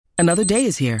Another day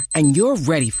is here, and you're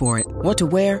ready for it. What to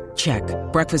wear? Check.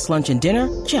 Breakfast, lunch, and dinner?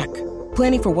 Check.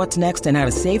 Planning for what's next and how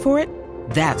to save for it?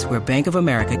 That's where Bank of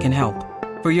America can help.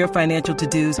 For your financial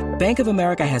to-dos, Bank of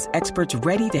America has experts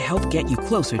ready to help get you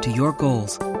closer to your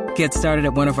goals. Get started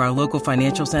at one of our local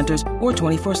financial centers or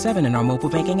 24/7 in our mobile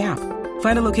banking app.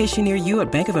 Find a location near you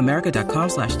at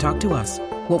bankofamerica.com/talktous.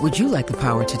 What would you like the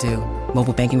power to do?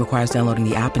 Mobile banking requires downloading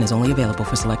the app and is only available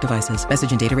for select devices.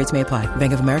 Message and data rates may apply.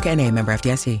 Bank of America N.A., member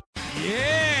FDIC.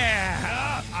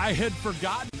 Yeah, I had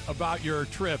forgotten about your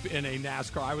trip in a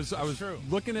NASCAR. I was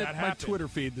looking at my Twitter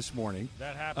feed this morning.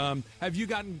 That happened. Have you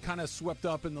gotten kind of swept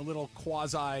up in the little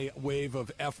quasi wave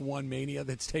of F1 mania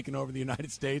that's taken over the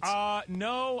United States?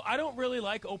 No, I don't really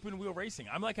like open wheel racing.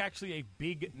 I'm like actually a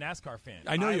big NASCAR fan.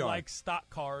 I know you are. I like stock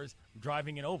cars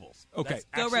driving in ovals. Okay.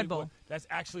 Go Red Bull. That's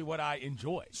actually what I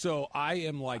enjoy. So I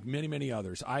am like many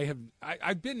others.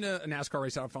 I've been to a NASCAR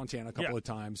race out of Fontana a couple of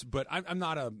times, but I'm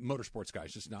not a motorsports guy.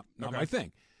 It's just not my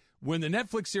thing. When the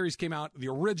Netflix series came out, the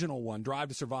original one, Drive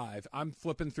to Survive, I'm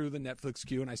flipping through the Netflix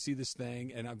queue and I see this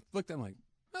thing and I'm like,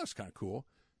 that's kind of cool.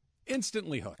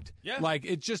 Instantly hooked. Yeah. Like,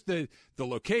 it's just the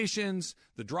locations,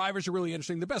 the drivers are really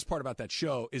interesting. The best part about that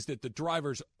show is that the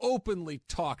drivers openly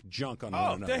talk junk on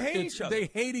one another. They hate each other. They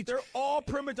hate each other. They're all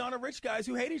prima donna rich guys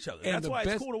who hate each other. And that's why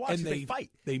it's cool to watch. They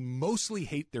fight. They mostly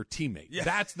hate their teammate. Yeah.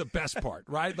 That's the best part,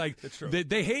 right? Like, That's true.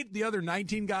 They hate the other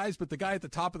 19 guys, but the guy at the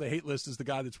top of the hate list is the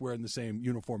guy that's wearing the same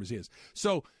uniform as he is.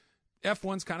 So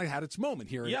F1's kind of had its moment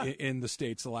here in the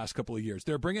States the last couple of years.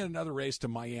 They're bringing another race to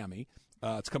Miami.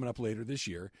 It's coming up later this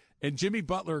year. And Jimmy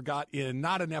Butler got in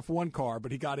not an F1 car,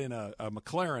 but he got in a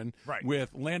McLaren with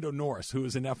Lando Norris, who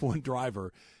is an F1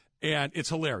 driver. And it's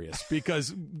hilarious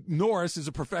because Norris is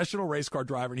a professional race car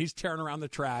driver, and he's tearing around the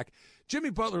track. Jimmy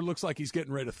Butler looks like he's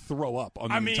getting ready to throw up on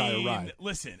the entire ride.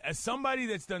 Listen, as somebody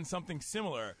that's done something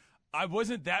similar, I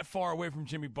wasn't that far away from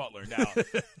Jimmy Butler. Now,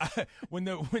 when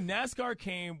NASCAR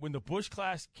came, when the Busch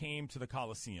Clash came to the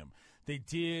Coliseum, they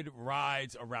did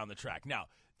rides around the track. Now,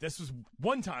 this was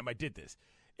one time I did this.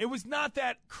 It was not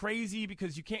that crazy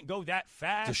because you can't go that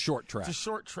fast. It's a short track. It's a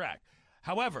short track.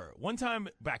 However, one time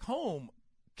back home,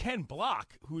 Ken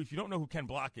Block, who, if you don't know who Ken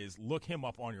Block is, look him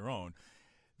up on your own.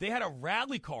 They had a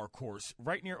rally car course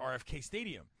right near RFK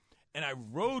Stadium, and I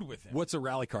rode with him. What's a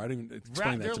rally car? I didn't even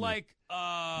explain that They're to me. like,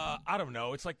 I don't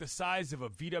know. It's like the size of a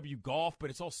VW Golf,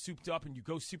 but it's all souped up, and you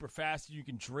go super fast, and you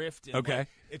can drift. And Okay. like,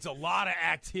 it's a lot of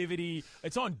activity.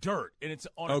 It's on dirt, and it's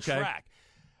on a track.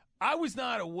 I was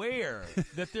not aware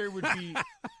that there would be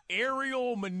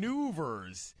aerial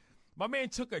maneuvers. My man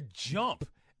took a jump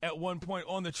at one point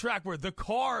on the track where the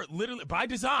car literally, by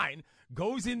design,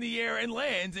 goes in the air and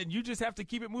lands, and you just have to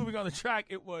keep it moving on the track.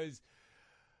 It was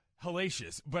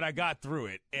hellacious, but I got through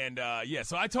it. And,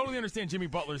 so I totally understand Jimmy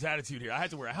Butler's attitude here. I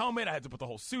had to wear a helmet. I had to put the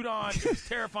whole suit on. It was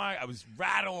terrifying. I was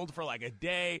rattled for like a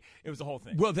day. It was the whole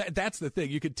thing. Well, that's the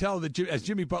thing. You could tell that as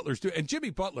Jimmy Butler's doing. And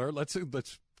Jimmy Butler, let's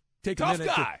take a Tough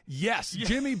minute. guy. Yes, Yeah.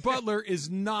 Jimmy Butler is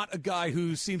not a guy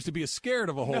who seems to be scared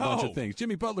of a whole bunch of things.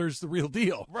 Jimmy Butler is the real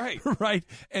deal. Right. Right?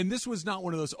 And this was not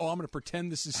one of those, I'm going to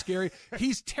pretend this is scary.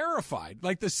 He's terrified.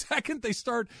 Like the second they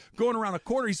start going around a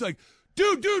corner, he's like,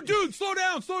 Dude, slow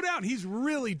down. He's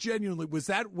really genuinely, was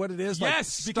that what it is?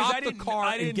 Yes, like, because stop the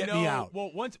car and get me out.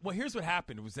 Well, here's what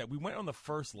happened was that we went on the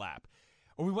first lap.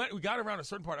 Or we got around a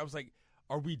certain part. I was like,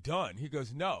 are we done? He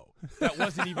goes, no, that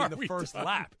wasn't even the first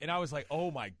lap. And I was like,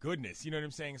 oh my goodness. You know what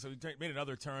I'm saying? So we made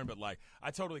another turn, but like,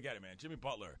 I totally get it, man. Jimmy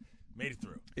Butler made it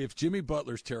through. If Jimmy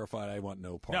Butler's terrified, I want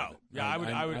no part of it. Yeah,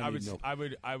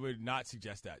 I would not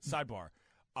suggest that. Sidebar.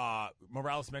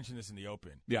 Morales mentioned this in the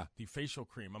open. Yeah. The facial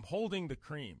cream. I'm holding the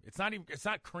cream. It's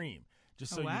not cream,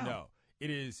 just so you know. It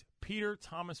is Peter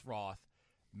Thomas Roth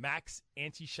Max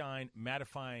Anti-Shine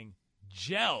Mattifying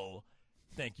Gel.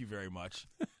 Thank you very much.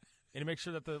 And to make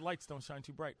sure that the lights don't shine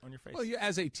too bright on your face. Well,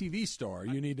 as a TV star,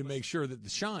 you need to make sure that the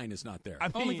shine is not there.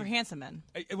 Only for handsome men.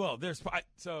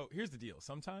 So here's the deal.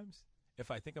 Sometimes,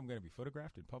 if I think I'm going to be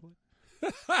photographed in public,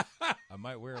 I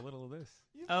might wear a little of this.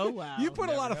 Oh, wow. You put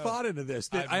a lot of thought into this.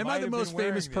 Am I the most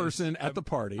famous person at the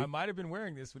party? I might have been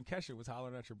wearing this when Kesha was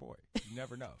hollering at your boy. You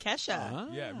never know. Kesha.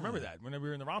 Yeah, remember that when we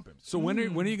were in the Rompims. So when are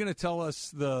you going to tell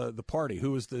us the party?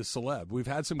 Who is the celeb? We've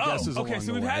had some guesses along the way. Okay,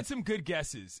 so we've had some good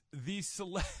guesses. The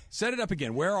celeb. Set it up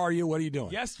again. Where are you? What are you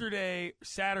doing? Saturday,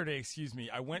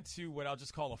 I went to what I'll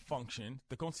just call a function.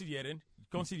 The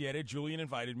Consigliere. Julian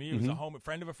invited me. It was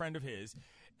a friend of his.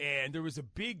 And there was a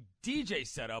big DJ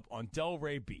setup on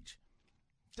Delray Beach.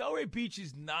 Delray Beach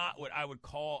is not what I would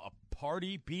call a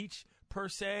party beach, per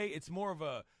se. It's more of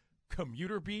a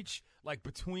commuter beach, like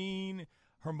between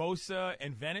Hermosa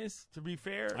and Venice, to be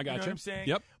fair. I got you. Know what I'm saying?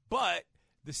 Yep. But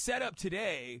the setup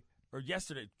today, or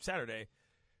Saturday.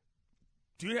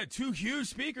 Dude had 2 huge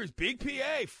speakers, big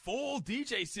PA, full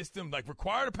DJ system, like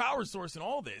required a power source and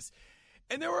all this.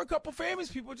 And there were a couple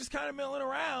famous people just kind of milling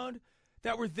around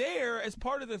that were there as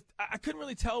part of the – I couldn't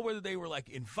really tell whether they were, like,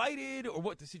 invited or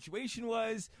what the situation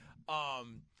was.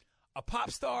 A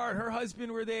pop star and her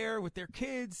husband were there with their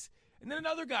kids. And then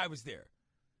another guy was there.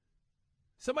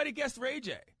 Somebody guessed Ray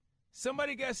J.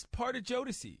 Somebody guessed part of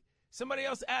Jodeci. Somebody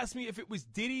else asked me if it was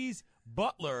Diddy's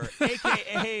butler,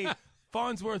 a.k.a.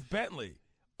 Farnsworth Bentley.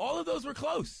 All of those were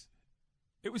close.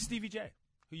 It was Stevie J,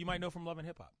 who you might know from Love and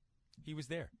Hip Hop. He was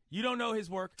there. You don't know his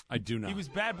work. I do not. He was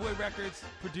Bad Boy Records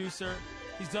producer.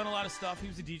 He's done a lot of stuff. He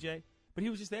was a DJ, but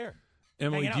he was just there.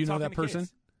 Emily, do you know that person?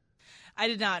 Kids. I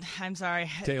did not. I'm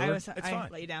sorry. Taylor? It's fine. I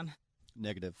let you down.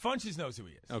 Negative. Funches knows who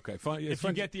he is. Okay. If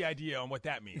you get the idea on what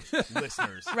that means,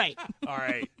 listeners. Right. All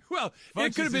right. Well, Funches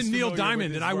it could have been Neil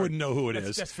Diamond, and I wouldn't know who it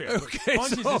is. That's fair. Okay,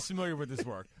 Funches is familiar with his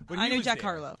work. But I he knew was Jack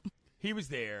there. Harlow. He was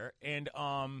there, and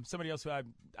somebody else who I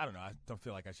don't know. I don't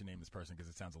feel like I should name this person because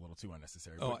it sounds a little too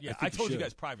unnecessary. But yeah, I told you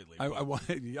guys privately. All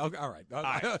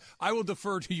right. I will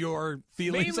defer to your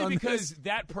feelings mainly on because this.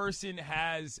 that person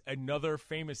has another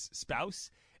famous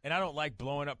spouse. And I don't like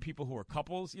blowing up people who are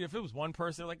couples. You know, if it was one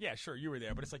person, like, yeah, sure, you were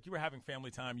there. But it's like you were having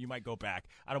family time. You might go back.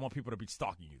 I don't want people to be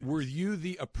stalking you. Were you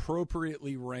the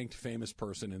appropriately ranked famous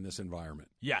person in this environment?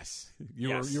 Yes. You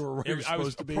were where you're I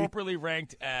was supposed to be? appropriately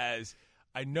ranked as,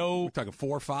 I know. We're talking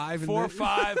 4 or 5? 4 or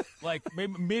 5, like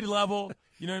maybe mid-level.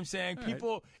 You know what I'm saying? All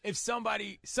People, right. if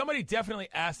somebody definitely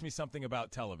asked me something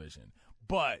about television,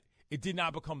 but it did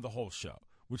not become the whole show,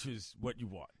 which is what you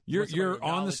want. You're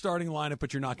on the starting lineup,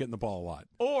 but you're not getting the ball a lot.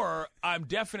 Or I'm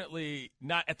definitely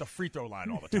not at the free throw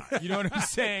line all the time. You know what I'm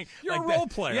saying? You're like a role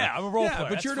player. Yeah, I'm a role player. But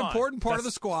That's you're an fine. important part of the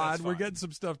That's squad. We're fine. getting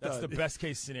some stuff done. That's the best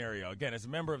case scenario. Again, as a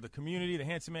member of the community, the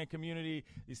Handsome Man community,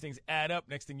 these things add up.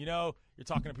 Next thing you know, you're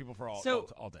talking to people for all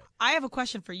day. I have a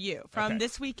question for you from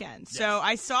this weekend. Yes. So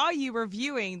I saw you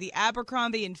reviewing the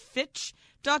Abercrombie and Fitch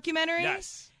documentary.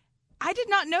 Yes. I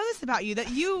did not know this about you, that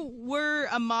you were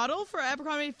a model for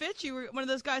Abercrombie & Fitch. You were one of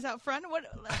those guys out front.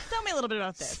 Tell me a little bit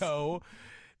about this. So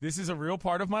this is a real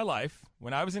part of my life.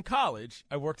 When I was in college,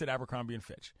 I worked at Abercrombie &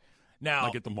 Fitch. Now,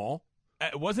 like at the mall?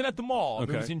 It wasn't at the mall.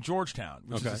 Okay. It was in Georgetown,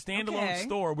 which is a standalone Okay.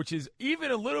 store, which is even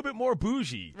a little bit more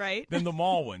bougie than the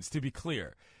mall ones, to be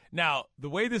clear. Now, the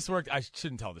way this worked, I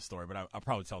shouldn't tell this story, but I'll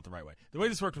probably tell it the right way. The way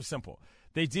this worked was simple.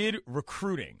 They did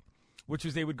recruiting, which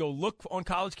was they would go look on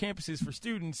college campuses for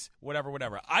students,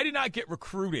 whatever. I did not get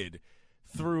recruited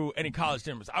through any college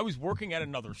campus. I was working at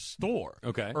another store,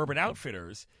 Urban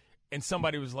Outfitters, and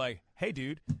somebody was like, hey,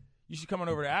 dude, you should come on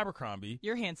over to Abercrombie.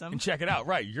 You're handsome. And check it out.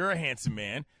 Right, you're a handsome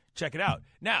man. Check it out.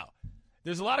 Now,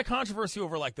 there's a lot of controversy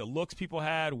over, like, the looks people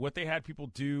had, what they had people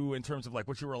do in terms of, like,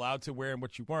 what you were allowed to wear and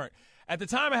what you weren't. At the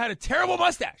time, I had a terrible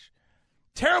mustache.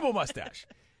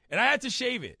 And I had to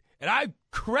shave it. And I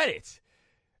credit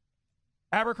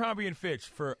Abercrombie & Fitch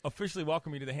for officially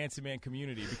welcoming me to the Handsome Man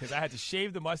community because I had to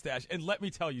shave the mustache. And let me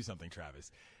tell you something,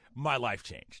 Travis. My life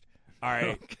changed. All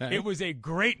right? Okay. It was a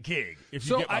great gig, if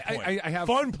you get my point. I have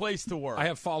fun place to work. I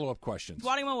have follow-up questions.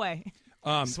 Swatting them away.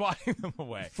 Swatting them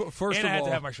away. First and of I had all,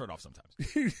 to have my shirt off sometimes.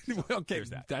 Okay, There's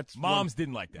that. That's Moms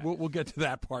didn't like that. We'll get to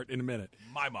that part in a minute.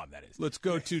 My mom, that is. Let's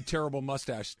go to terrible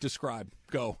mustache. Describe.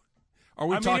 Go. Are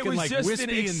we I mean, talking it was like just wispy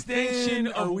an extension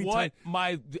and thin? of what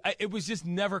it was just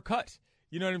never cut.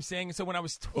 You know what I'm saying? So when I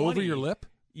was 20, over your lip?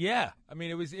 Yeah. I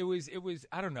mean, it was.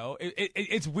 I don't know.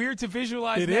 It's weird to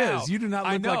visualize. It now. is. You do not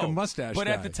look like a mustache But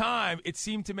guy. at the time, it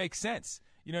seemed to make sense.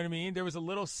 You know what I mean? There was a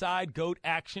little side goat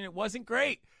action. It wasn't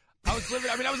great. I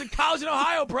was in college in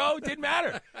Ohio, bro. It didn't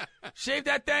matter. Shaved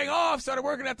that thing off, started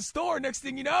working at the store. Next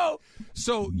thing you know,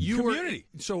 so you community.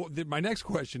 My next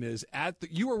question is: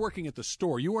 you were working at the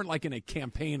store. You weren't like in a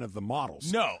campaign of the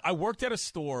models. No, I worked at a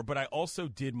store, but I also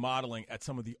did modeling at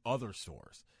some of the other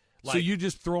stores. So you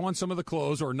just throw on some of the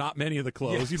clothes, or not many of the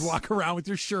clothes. Yes. You'd walk around with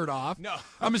your shirt off. No,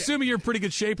 I'm assuming you're in pretty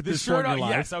good shape at this point in your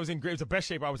life. Yes, I was in great. It was the best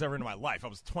shape I was ever in my life. I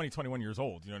was 21 years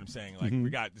old. You know what I'm saying? Like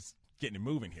we got this getting it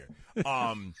moving here.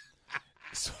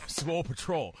 Swole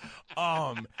Patrol.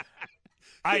 By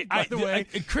the way,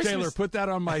 Taylor, put that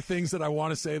on my things that I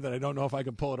want to say that I don't know if I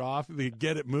can pull it off. The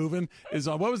Get It Moving is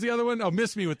on. What was the other one? Oh,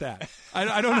 Miss Me With That.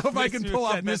 I don't know if I can pull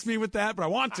off Miss Me With That, but I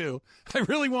want to. I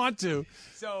really want to.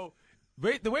 So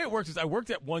the way it works is I worked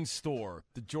at one store,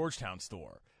 the Georgetown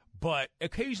store, but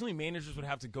occasionally managers would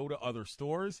have to go to other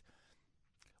stores.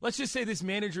 Let's just say this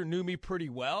manager knew me pretty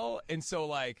well, and so,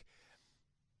 like,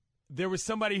 there was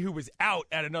somebody who was out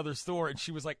at another store, and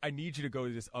she was like, I need you to go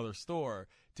to this other store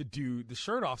to do the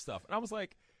shirt off stuff. And I was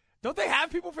like, don't they have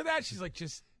people for that? She's like,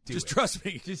 just Just trust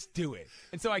me. Just do it.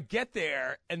 And so I get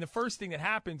there, and the first thing that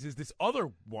happens is this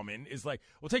other woman is like,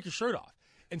 well, take your shirt off.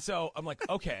 And so I'm like,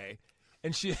 okay.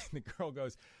 And the girl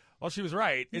goes, well, she was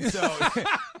right. And so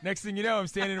next thing you know, I'm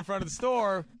standing in front of the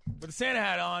store with a Santa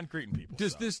hat on, greeting people.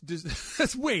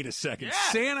 Wait a second.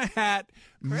 Yeah. Santa hat,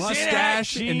 mustache, Santa hat,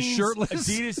 and jeans, shirtless?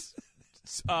 Adidas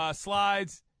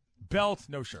slides, belt,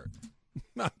 no shirt.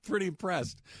 I'm pretty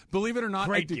impressed. Believe it or not,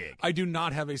 Great gig. I do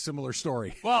not have a similar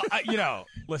story. Well,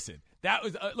 listen, that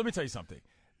was. Let me tell you something.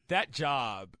 That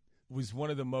job was one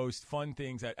of the most fun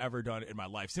things I'd ever done in my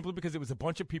life, simply because it was a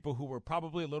bunch of people who were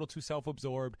probably a little too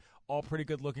self-absorbed, all pretty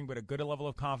good looking, but a good level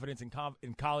of confidence in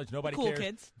college. Nobody cool cares.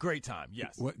 Kids. Great time.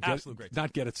 Yes, absolute great time.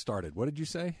 Not get it started. What did you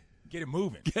say? Get it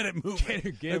moving. Get it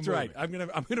moving. That's right. I'm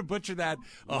gonna butcher that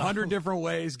 100 different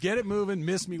ways. Get it moving.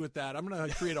 Miss me with that. I'm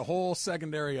gonna create a whole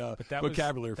secondary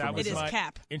vocabulary for myself. It is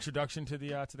Cap. Introduction to the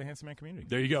Handsome Man community.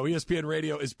 There you go. ESPN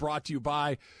Radio is brought to you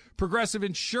by Progressive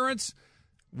Insurance.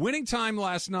 Winning time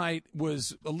last night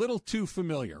was a little too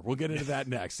familiar. We'll get into that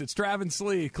next. It's Travis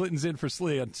Slee. Clinton's in for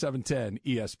Slee on 710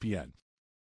 ESPN.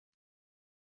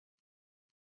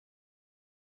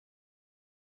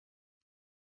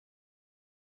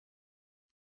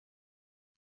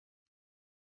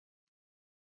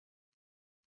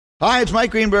 Hi, it's Mike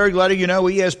Greenberg letting you know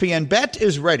ESPN Bet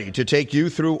is ready to take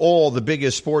you through all the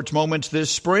biggest sports moments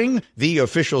this spring. The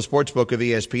official sportsbook of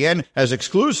ESPN has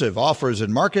exclusive offers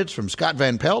and markets from Scott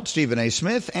Van Pelt, Stephen A.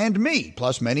 Smith, and me,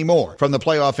 plus many more. From the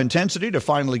playoff intensity to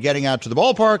finally getting out to the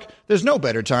ballpark, there's no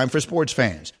better time for sports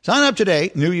fans. Sign up today.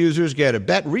 New users get a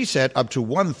bet reset up to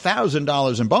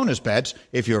 $1,000 in bonus bets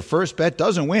if your first bet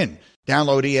doesn't win.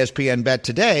 Download ESPN Bet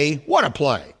today. What a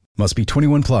play. Must be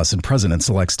 21 plus and present in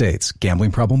select states.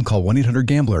 Gambling problem? Call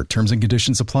 1-800-GAMBLER. Terms and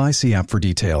conditions apply. See app for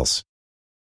details.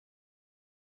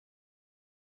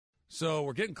 So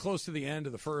we're getting close to the end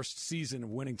of the first season of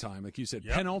Winning Time. Like you said,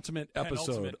 penultimate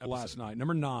episode last night,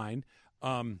 number 9.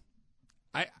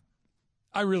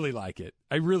 I really like it.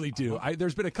 I really do.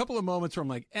 There's been a couple of moments where I'm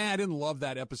like, I didn't love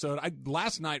that episode.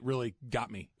 Last night really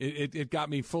got me. It got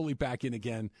me fully back in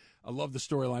again. I love the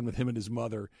storyline with him and his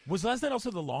mother. Was last night also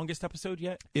the longest episode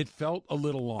yet? It felt a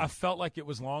little long. I felt like it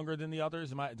was longer than the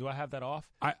others. Do I have that off?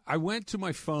 I went to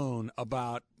my phone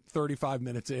about 35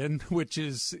 minutes in, which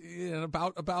is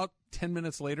about 10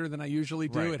 minutes later than I usually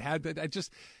do. Right.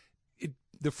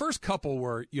 The first couple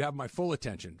were you have my full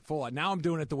attention. Now I'm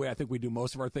doing it the way I think we do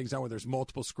most of our things now, where there's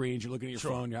multiple screens. You're looking at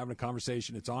your phone. You're having a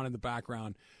conversation. It's on in the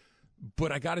background.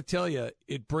 But I got to tell you,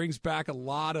 it brings back a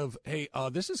lot of, hey,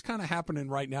 this is kind of happening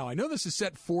right now. I know this is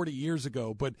set 40 years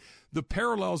ago, but the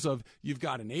parallels of you've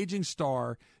got an aging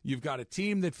star, you've got a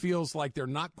team that feels like they're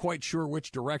not quite sure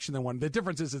which direction they want. The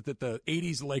difference is that the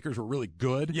 80s Lakers were really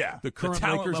good. Yeah. The current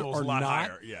Lakers are not.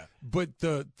 Higher. Yeah. But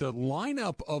the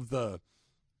lineup of the,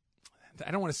 I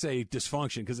don't want to say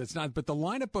dysfunction because it's not, but the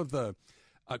lineup of the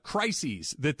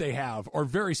crises that they have are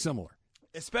very similar.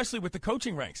 Especially with the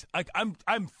coaching ranks. Like I'm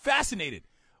fascinated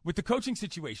with the coaching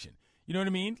situation. You know what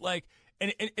I mean? Like,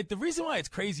 and the reason why it's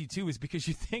crazy too is because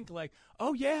you think like,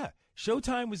 oh yeah,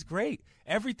 Showtime was great.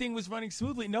 Everything was running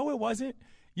smoothly. No, it wasn't.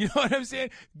 You know what I'm saying?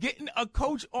 Getting a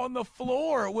coach on the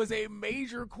floor was a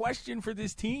major question for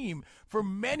this team for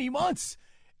many months.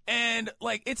 And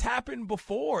like it's happened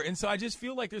before. And so I just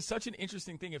feel like there's such an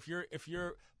interesting thing if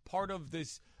you're part of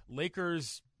this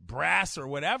Lakers brass or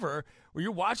whatever, where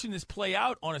you're watching this play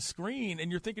out on a screen and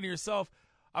you're thinking to yourself,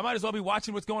 I might as well be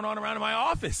watching what's going on around in my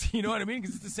office. You know what I mean?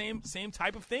 Because it's the same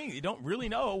type of thing. You don't really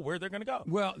know where they're going to go.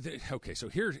 Well, okay, so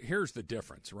here's the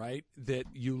difference, right? That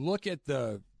you look at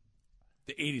the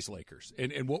 80s Lakers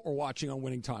and what we're watching on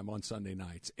Winning Time on Sunday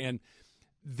nights, and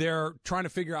they're trying to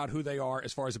figure out who they are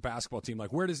as far as a basketball team.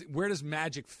 Like, where does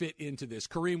Magic fit into this?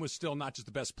 Kareem was still not just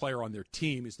the best player on their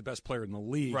team; he's the best player in the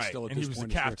league. Right, still at and this he was point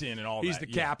the captain and all he's that.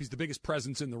 He's the cap. He's the biggest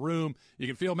presence in the room. You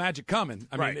can feel Magic coming.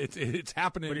 I mean, it's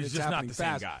happening. But he's it's just happening not the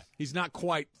fast. same guy. He's not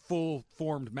quite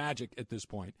full-formed Magic at this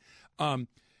point.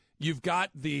 You've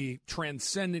got the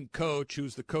transcendent coach,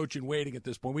 who's the coach in waiting at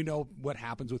this point. We know what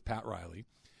happens with Pat Riley.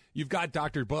 You've got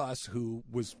Dr. Buss, who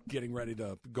was getting ready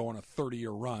to go on a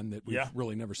 30-year run that we've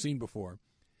really never seen before.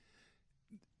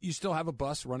 You still have a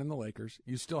Buss running the Lakers.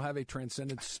 You still have a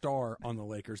transcendent star on the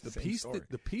Lakers. The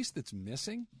piece that's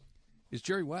missing is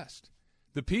Jerry West.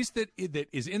 The piece that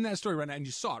is in that story right now, and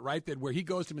you saw it, right? That where he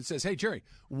goes to him and says, "Hey, Jerry,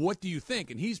 what do you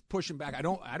think?" And he's pushing back. I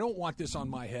don't want this on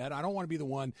my head. I don't want to be the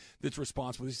one that's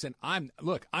responsible. He said,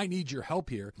 I need your help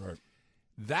here. Right.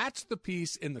 That's the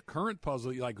piece in the current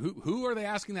puzzle. Like, who are they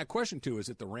asking that question to? Is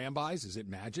it the Rambis? Is it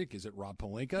Magic? Is it Rob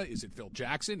Pelinka? Is it Phil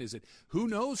Jackson? Is it who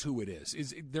knows who it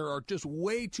is? There are just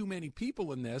way too many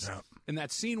people in this. Yeah. In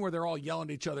that scene where they're all yelling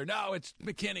at each other. No, it's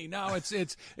McKinney. No, it's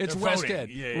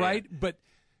Westhead. Right? But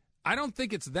I don't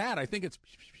think it's that. I think it's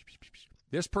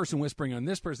this person whispering on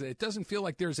this person. It doesn't feel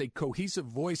like there's a cohesive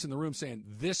voice in the room saying,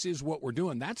 this is what we're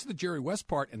doing. That's the Jerry West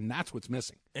part, and that's what's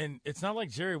missing. And it's not like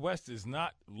Jerry West is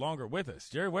not longer with us.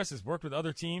 Jerry West has worked with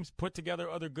other teams, put together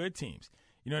other good teams.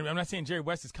 You know what I mean? I'm not saying Jerry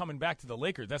West is coming back to the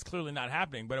Lakers. That's clearly not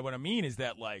happening. But what I mean is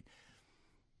that, like,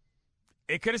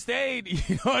 it could have stayed.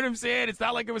 You know what I'm saying? It's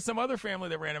not like it was some other family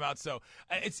that ran him out. So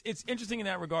it's interesting in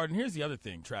that regard. And here's the other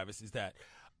thing, Travis, is that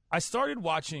I started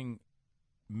watching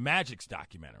Magic's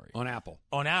documentary on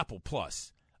Apple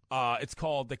Plus. It's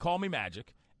called They Call Me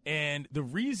Magic, and the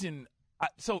reason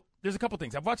so there's a couple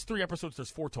things. I've watched 3 episodes. There's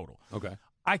 4 total. Okay.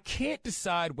 I can't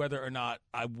decide whether or not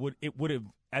it would have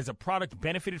as a product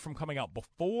benefited from coming out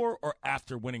before or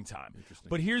after Winning Time.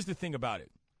 But here's the thing about it: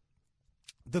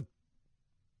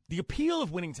 the appeal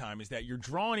of Winning Time is that you're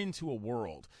drawn into a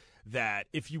world that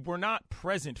if you were not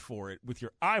present for it with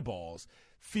your eyeballs,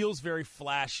 feels very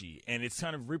flashy, and it's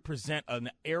kind of represent an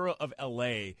era of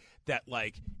LA that,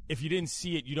 like, if you didn't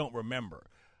see it, you don't remember.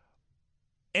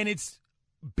 And it's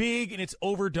big, and it's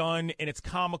overdone, and it's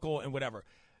comical, and whatever.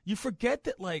 You forget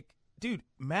that, like, dude,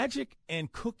 Magic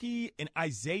and Cookie and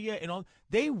Isaiah and all,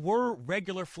 they were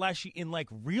regular flashy in, like,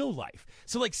 real life.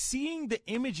 So, like, seeing the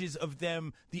images of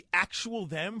them, the actual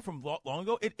them from long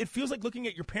ago, it feels like looking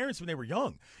at your parents when they were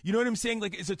young. You know what I'm saying?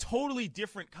 Like, it's a totally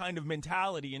different kind of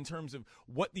mentality in terms of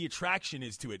what the attraction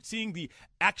is to it. Seeing the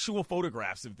actual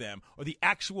photographs of them or the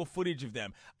actual footage of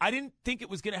them. I didn't think it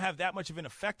was going to have that much of an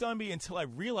effect on me until I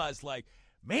realized, like,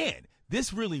 man,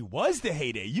 this really was the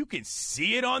heyday. You can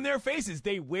see it on their faces.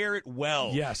 They wear it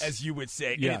well, yes, as you would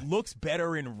say. Yeah. And it looks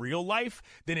better in real life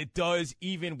than it does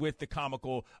even with the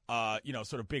comical,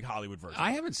 sort of big Hollywood version.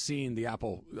 I haven't seen the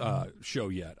Apple show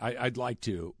yet. I'd like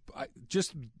to.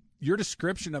 Just your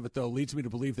description of it, though, leads me to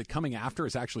believe that coming after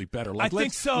is actually better. Like, I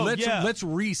think so, Let's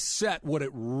reset what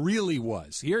it really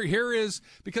was. Here is,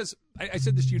 because I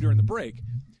said this to you during the break,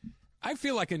 I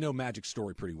feel like I know Magic's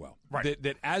story pretty well. Right.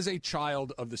 That as a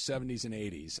child of the 70s and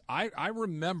 80s, I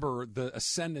remember the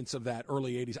ascendance of that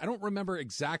early 80s. I don't remember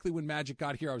exactly when Magic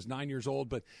got here. I was 9 years old,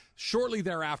 but shortly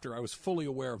thereafter, I was fully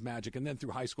aware of Magic. And then through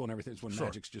high school and everything is when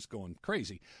Magic's just going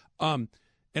crazy. And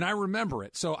I remember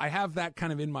it. So I have that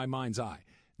kind of in my mind's eye.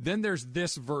 Then there's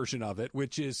this version of it,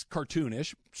 which is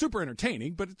cartoonish, super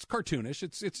entertaining, but it's cartoonish.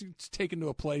 It's taken to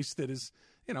a place that is,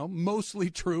 you know, mostly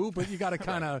true, but you got to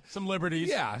kind of some liberties.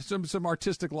 Yeah, some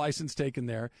artistic license taken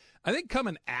there. I think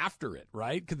coming after it,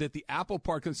 right? That the Apple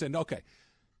part can say, okay,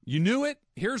 you knew it.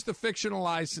 Here's the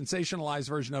fictionalized, sensationalized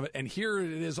version of it, and here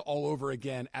it is all over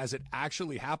again as it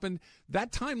actually happened.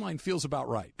 That timeline feels about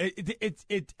right.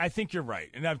 I think you're right,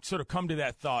 and I've sort of come to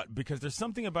that thought because there's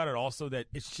something about it also that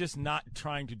it's just not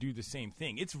trying to do the same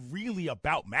thing. It's really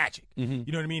about Magic. Mm-hmm.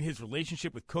 You know what I mean? His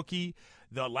relationship with Cookie,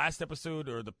 the last episode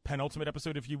or the penultimate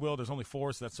episode, if you will. There's only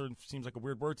 4, so that sort of seems like a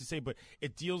weird word to say, but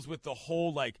it deals with the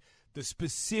whole, like, the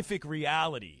specific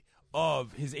reality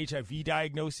of his HIV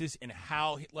diagnosis and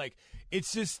how, like,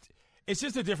 it's just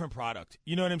a different product.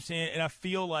 You know what I'm saying? And I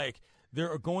feel like there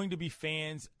are going to be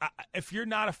fans. If you're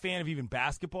not a fan of even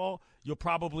basketball, you'll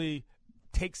probably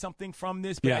take something from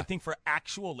this. But I think for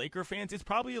actual Laker fans, it's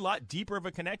probably a lot deeper of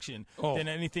a connection than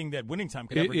anything that Winning Time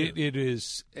could ever do. It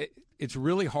is. It's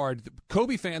really hard.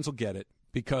 Kobe fans will get it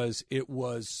because it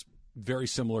was very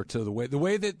similar to the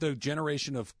way that the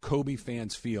generation of Kobe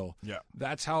fans feel. Yeah.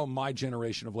 That's how my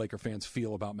generation of Laker fans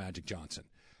feel about Magic Johnson.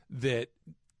 That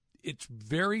it's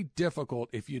very difficult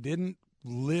if you didn't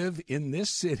live in this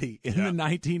city in the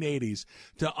 1980s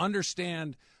to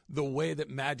understand the way that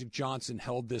Magic Johnson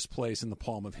held this place in the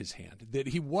palm of his hand. That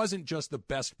he wasn't just the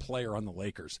best player on the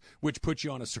Lakers, which puts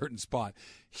you on a certain spot.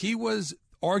 He was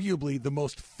arguably the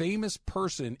most famous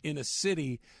person in a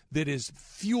city that is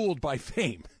fueled by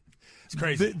fame. It's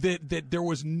crazy. That there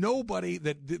was nobody,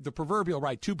 that the proverbial,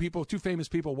 right, two famous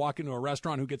people walk into a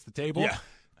restaurant, who gets the table? Yeah.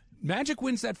 Magic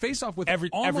wins that face-off with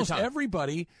almost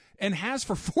everybody and has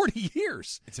for 40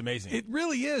 years. It's amazing. It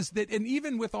really is. And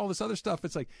even with all this other stuff,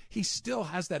 it's like he still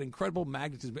has that incredible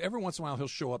magnetism. Every once in a while, he'll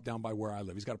show up down by where I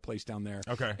live. He's got a place down there.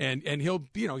 Okay. And he'll,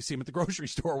 you see him at the grocery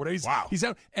store or whatever. He's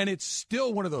out. And it's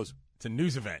still one of those. It's a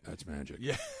news event. That's Magic.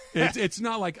 Yeah. It's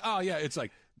not like, oh, yeah, it's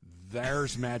like,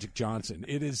 there's Magic Johnson.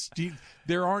 It is.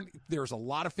 There's a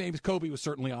lot of famous. Kobe was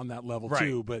certainly on that level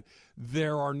too, but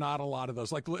there are not a lot of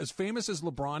those. Like, as famous as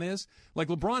LeBron is, like,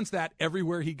 LeBron's that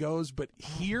everywhere he goes, but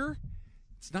here,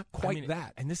 It's not quite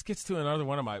that. And this gets to another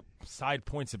one of my side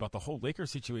points about the whole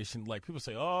Lakers situation. Like, people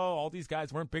say, oh, all these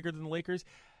guys weren't bigger than the Lakers.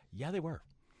 Yeah, they were.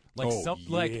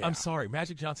 I'm sorry,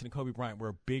 Magic Johnson and Kobe Bryant were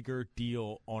a bigger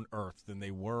deal on earth than they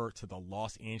were to the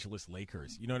Los Angeles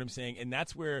Lakers. You know what I'm saying? And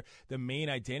that's where the main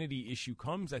identity issue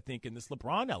comes, I think, in this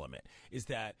LeBron element, is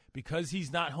that because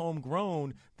he's not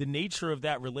homegrown, the nature of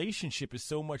that relationship is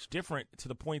so much different to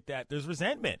the point that there's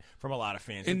resentment from a lot of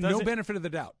fans. And no benefit of the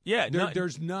doubt. Yeah,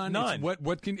 there's none.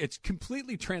 It's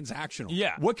completely transactional.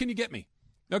 Yeah. What can you get me?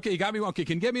 Okay, you got me one. Okay,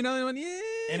 can you get me another one? Yeah.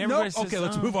 And everybody says, okay,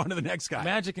 let's move on to the next guy.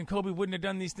 Magic and Kobe wouldn't have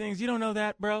done these things. You don't know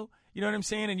that, bro. You know what I'm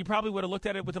saying? And you probably would have looked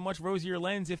at it with a much rosier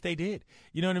lens if they did.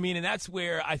 You know what I mean? And that's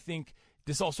where I think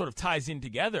this all sort of ties in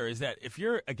together, is that if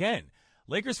you're, again,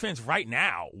 Lakers fans right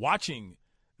now watching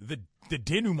the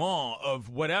denouement of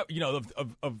whatever, you know,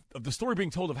 of the story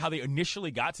being told of how they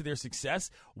initially got to their success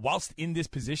whilst in this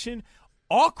position,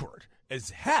 awkward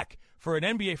as heck for an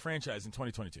NBA franchise in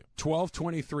 2022.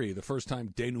 12/23, the first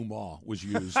time denouement was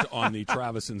used on the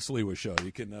Travis and Sliwa show.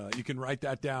 You can write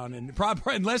that down, and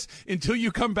probably until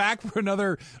you come back for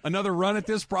another run at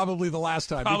this, probably the last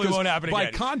time. Probably won't happen again.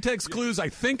 By context clues, I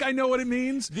think I know what it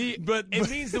means. But it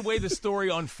means the way the story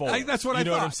unfolds. That's what I thought.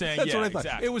 You know what I'm saying? That's what I thought.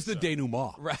 Exactly. It was the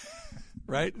denouement. Right.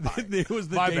 Right? It was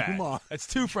the denouement. Bad. That's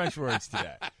 2 French words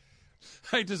today.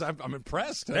 I'm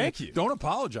impressed. Thank you. Don't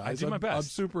apologize. I do my best. I'm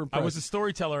super impressed. I was a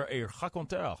storyteller, a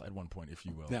raconteur at one point, if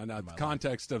you will. Now the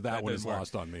context of that one is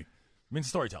lost on me. I mean,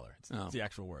 storyteller. It's the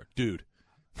actual word. Dude.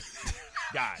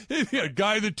 Guy. A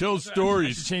guy that tells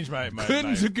stories. I should change my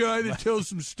Clinton's a guy that tells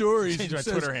some stories. Change my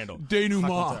Twitter handle.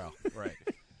 Denouement. Right.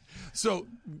 So,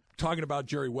 talking about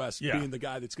Jerry West being the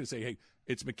guy that's going to say, hey,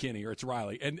 it's McKinney or it's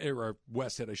Riley, or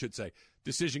Westhead, I should say.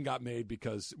 Decision got made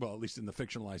because, well, at least in the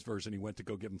fictionalized version, he went to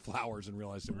go give him flowers and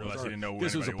realized he didn't know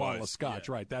this was a bottle was. of scotch.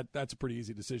 Yeah. Right. That's a pretty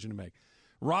easy decision to make.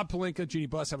 Rob Pelinka, Jeannie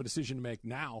Buss have a decision to make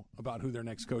now about who their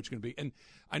next coach is going to be. And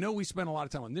I know we spend a lot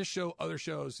of time on this show, other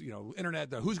shows,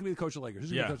 internet, who's going to be the coach of the Lakers?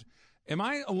 Who's going to be the coach? Am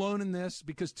I alone in this?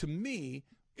 Because to me,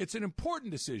 it's an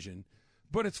important decision,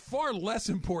 but it's far less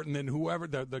important than whoever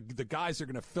the guys are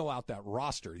going to fill out that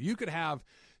roster. You could have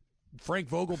Frank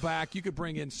Vogel back. You could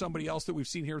bring in somebody else that we've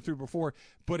seen here through before.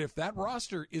 But if that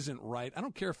roster isn't right, I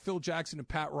don't care if Phil Jackson and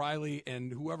Pat Riley and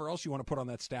whoever else you want to put on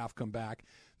that staff come back.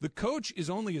 The coach is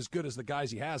only as good as the guys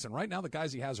he has. And right now the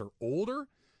guys he has are older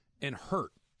and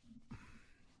hurt.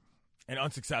 And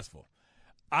unsuccessful.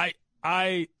 I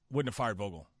wouldn't have fired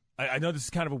Vogel. I know this is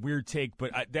kind of a weird take,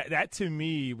 but that to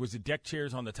me was a deck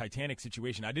chairs on the Titanic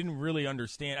situation. I didn't really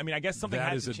understand. I mean, I guess something had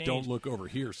to change. That is a don't look over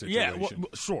here situation. Yeah, well,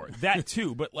 sure, that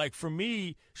too. But like for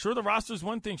me, sure, the roster's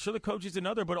one thing, sure, the coach is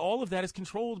another, but all of that is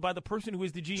controlled by the person who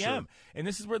is the GM. Sure. And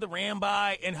this is where the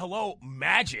Ramby and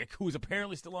Magic, who is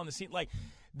apparently still on the scene, like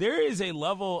there is a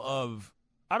level of,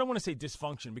 I don't want to say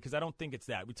dysfunction because I don't think it's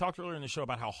that. We talked earlier in the show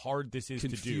about how hard this is to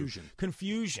do.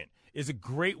 Confusion is a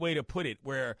great way to put it,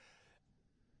 where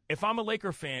if I'm a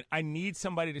Laker fan, I need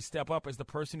somebody to step up as the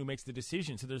person who makes the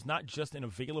decision, so there's not just an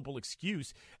available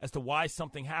excuse as to why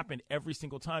something happened every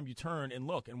single time you turn and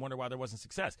look and wonder why there wasn't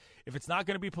success. If it's not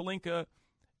going to be Pelinka,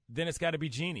 then it's got to be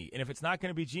Jeannie. And if it's not going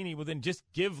to be Jeannie, well, then just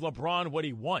give LeBron what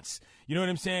he wants. You know what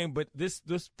I'm saying? But this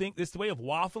way of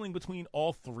waffling between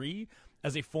all three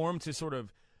as a form to sort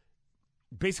of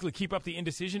basically keep up the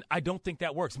indecision, I don't think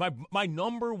that works. My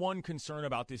number one concern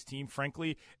about this team,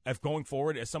 frankly, of going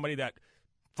forward as somebody that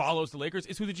follows the Lakers,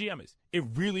 is who the GM is. It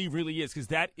really, really is, because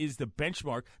that is the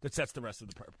benchmark that sets the rest of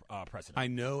the precedent. I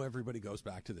know everybody goes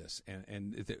back to this.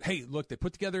 And hey, look, they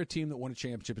put together a team that won a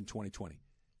championship in 2020.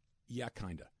 Yeah,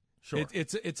 kind of. Sure.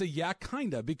 It's a yeah,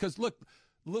 kind of, because, look,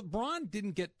 LeBron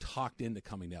didn't get talked into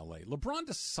coming to L.A. LeBron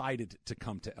decided to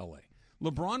come to L.A.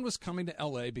 LeBron was coming to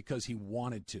L.A. because he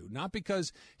wanted to, not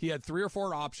because he had 3 or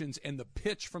 4 options and the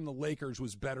pitch from the Lakers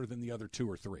was better than the other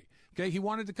 2 or 3. Okay, he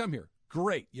wanted to come here.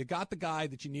 Great. You got the guy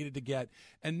that you needed to get.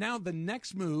 And now the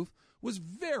next move was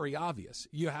very obvious.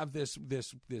 You have this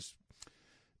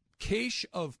cache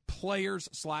of players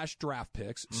 / draft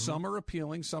picks. Mm-hmm. Some are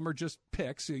appealing, some are just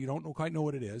picks, so you don't quite know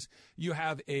what it is. You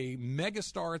have a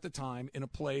megastar at the time in a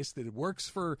place that works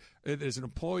for, as an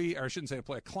employee, or I shouldn't say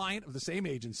employee, a client of the same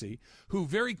agency, who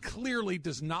very clearly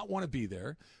does not want to be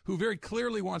there, who very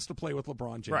clearly wants to play with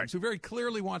LeBron James, right, who very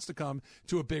clearly wants to come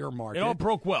to a bigger market. It all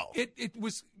broke well. It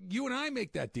was, you and I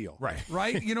make that deal.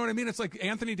 Right. You know what I mean? It's like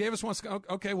Anthony Davis wants to,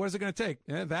 okay, what is it going to take?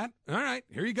 That? All right,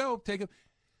 here you go. Take it.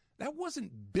 That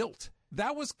wasn't built.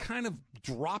 That was kind of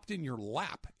dropped in your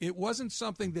lap. It wasn't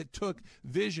something that took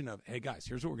vision of, hey, guys,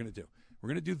 here's what we're going to do. We're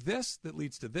going to do this that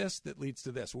leads to this that leads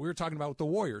to this. We were talking about with the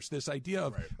Warriors, this idea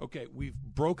of, okay, we've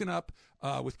broken up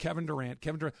with Kevin Durant,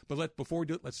 but before we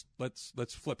do it,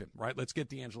 let's flip him, right? Let's get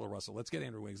D'Angelo Russell. Let's get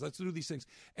Andrew Wiggins. Let's do these things.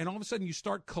 And all of a sudden you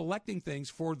start collecting things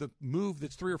for the move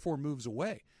that's 3 or 4 moves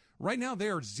away. Right now they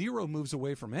are 0 moves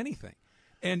away from anything.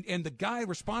 And the guy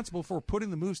responsible for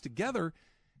putting the moves together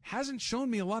hasn't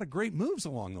shown me a lot of great moves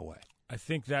along the way. I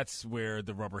think that's where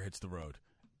the rubber hits the road.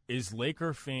 Is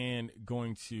Laker fan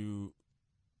going to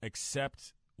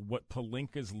accept what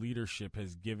Pelinka's leadership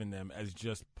has given them as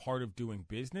just part of doing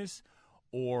business,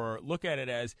 or look at it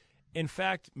as, in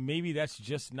fact, maybe that's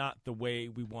just not the way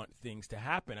we want things to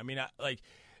happen? I mean,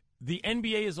 the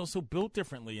NBA is also built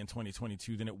differently in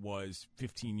 2022 than it was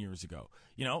 15 years ago.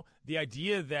 You know, the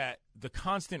idea that the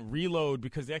constant reload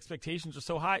because the expectations are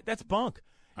so high, that's bunk.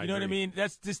 You know what I mean?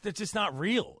 That's just not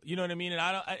real. You know what I mean?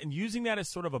 And using that as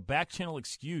sort of a back channel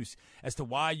excuse as to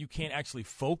why you can't actually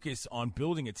focus on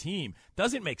building a team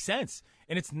doesn't make sense.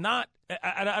 And it's not.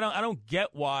 I don't get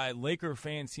why Laker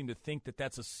fans seem to think that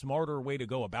that's a smarter way to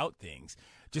go about things,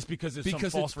 just because there's some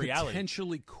false reality.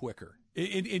 Potentially quicker.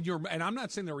 And I'm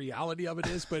not saying the reality of it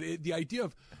is, but the idea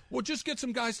of, well, just get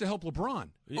some guys to help LeBron.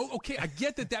 Oh, okay, I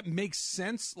get that makes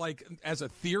sense, like as a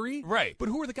theory, right? But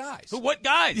who are the guys? But what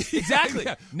guys? Exactly.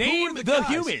 Yeah. Name the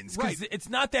humans, because right. It's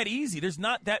not that easy. There's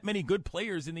not that many good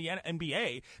players in the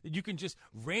NBA that you can just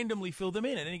randomly fill them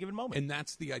in at any given moment. And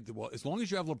that's the idea. Well, as long as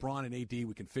you have LeBron and AD,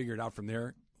 we can figure it out from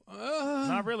there.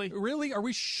 Not really. Really? Are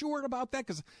we sure about that?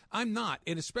 Because I'm not.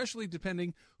 And especially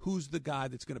depending who's the guy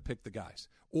that's going to pick the guys.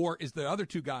 Or is the other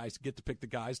 2 guys get to pick the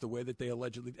guys the way that they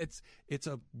allegedly. It's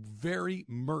a very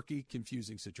murky,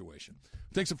 confusing situation. We'll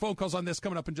take some phone calls on this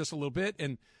coming up in just a little bit.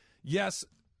 And yes,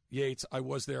 Yates, I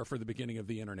was there for the beginning of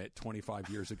the internet 25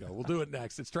 years ago. We'll do it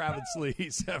next. It's Travis Lee,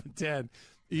 710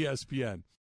 ESPN.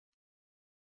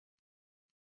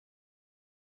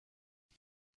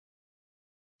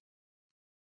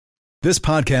 This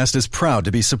podcast is proud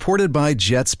to be supported by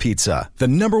Jets Pizza, the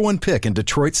 #1 pick in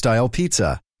Detroit-style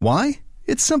pizza. Why?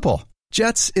 It's simple.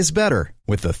 Jets is better.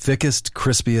 With the thickest,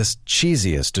 crispiest,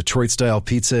 cheesiest Detroit-style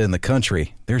pizza in the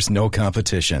country, there's no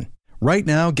competition. Right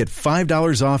now, get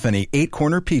 $5 off any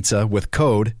 8-corner pizza with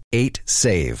code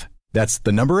 8SAVE. That's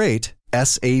the number 8,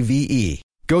 SAVE.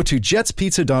 Go to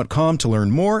jetspizza.com to learn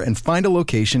more and find a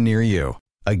location near you.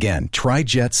 Again, try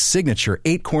Jet's signature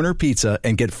 8-corner pizza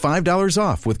and get $5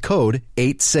 off with code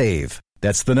 8SAVE.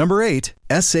 That's the number 8,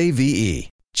 SAVE.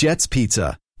 Jet's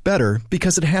Pizza. Better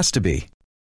because it has to be.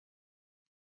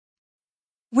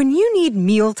 When you need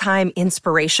mealtime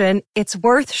inspiration, it's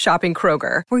worth shopping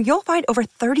Kroger, where you'll find over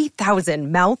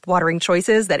 30,000 mouth-watering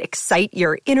choices that excite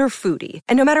your inner foodie.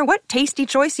 And no matter what tasty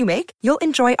choice you make, you'll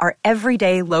enjoy our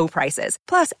everyday low prices,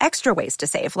 plus extra ways to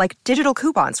save, like digital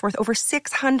coupons worth over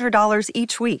 $600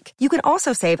 each week. You can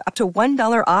also save up to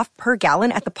 $1 off per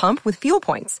gallon at the pump with fuel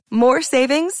points. More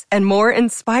savings and more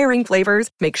inspiring flavors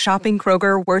make shopping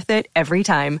Kroger worth it every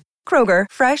time. Kroger,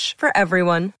 fresh for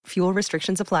everyone. Fuel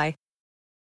restrictions apply.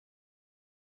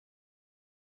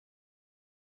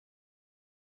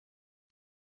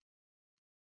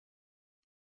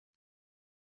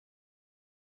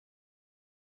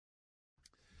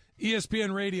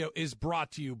 ESPN Radio is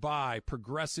brought to you by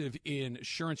Progressive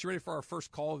Insurance. You ready for our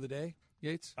first call of the day,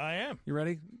 Yates? I am. You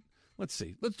ready? Let's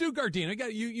see. Let's do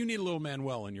Gardena. You need a little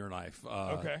Manuel in your life,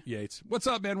 okay. Yates. What's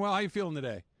up, Manuel? How you feeling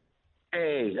today?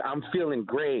 Hey, I'm feeling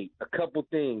great. A couple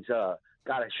things. Got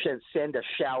to send a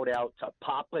shout-out to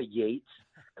Papa Yates,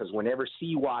 because whenever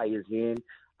CY is in,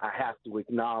 I have to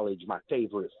acknowledge my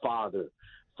favorite father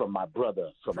from my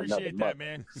brother from Appreciate another mother. That,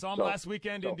 man. Saw him last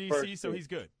weekend in D.C., so he's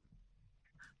good.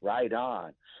 Right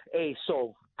on. Hey,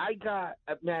 so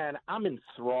I'm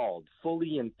enthralled,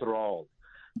 fully enthralled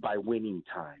by Winning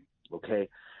Time, okay?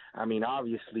 I mean,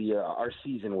 obviously, our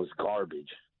season was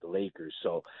garbage, the Lakers.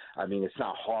 So, I mean, it's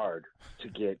not hard to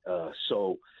get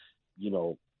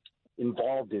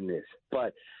involved in this.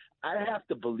 But I have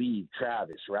to believe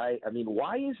Travis, right? I mean,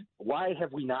 why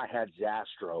have we not had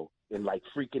Zastro in like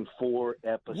freaking 4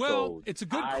 episodes? Well, it's a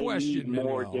good question. I need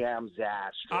more Manuel. damn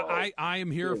Zastro. I am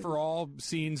here for all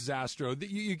scenes Zastro.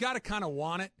 You got to kind of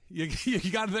want it.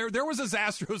 You got there was a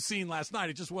Zastro scene last night.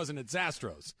 It just wasn't at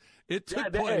Zastro's. It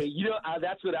took place. Hey,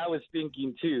 that's what I was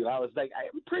thinking too. I was like,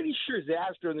 I'm pretty sure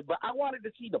Zastro, but I wanted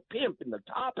to see the pimp and the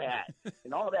top hat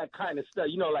and all that kind of stuff.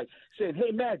 Like saying,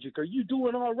 "Hey, Magic, are you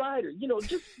doing all right?" Or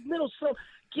just little stuff.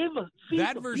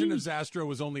 That version of Zastro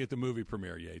was only at the movie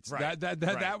premiere, Yates. Right.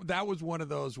 That was one of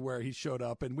those where he showed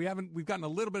up, and we've gotten a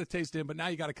little bit of taste in, but now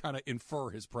you got to kind of infer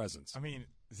his presence. I mean,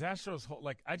 Zastro's whole,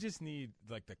 I just need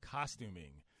the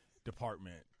costuming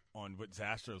department on what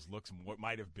Astros looks and what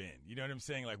might have been. You know what I'm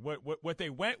saying? Like what they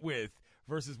went with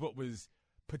versus what was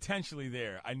potentially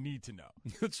there. I need to know.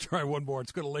 Let's try one more.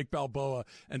 Let's go to Lake Balboa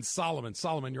and Solomon.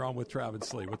 Solomon, you're on with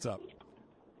Travis Lee. What's up?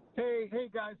 Hey,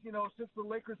 guys, since the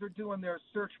Lakers are doing their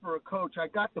search for a coach, I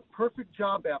got the perfect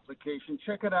job application.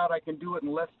 Check it out. I can do it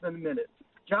in less than a minute.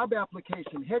 Job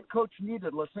application, head coach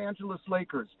needed, Los Angeles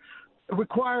Lakers.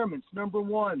 Requirements, number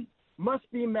 1, must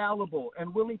be malleable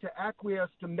and willing to acquiesce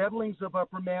to meddlings of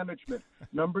upper management.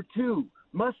 Number 2,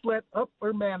 must let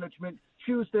upper management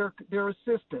choose their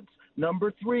assistants.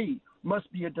 Number 3,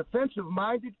 must be a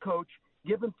defensive-minded coach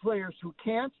given players who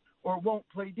can't or won't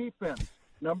play defense.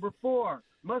 Number 4,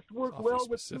 must work well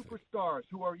with superstars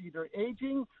who are either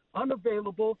aging,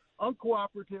 unavailable,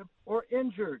 uncooperative, or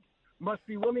injured. Must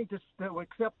be willing to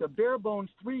accept a bare-bones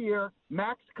 3-year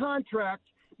max contract,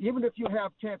 even if you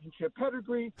have championship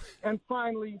pedigree. And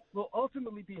finally, will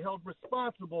ultimately be held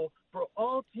responsible for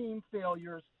all team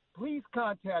failures. Please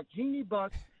contact Jeannie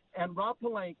Buss and Rob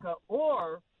Pelinka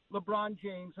or LeBron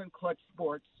James and Clutch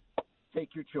Sports.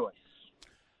 Take your choice.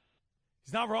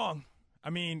 He's not wrong. I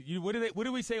mean, what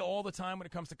do we say all the time when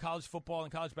it comes to college football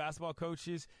and college basketball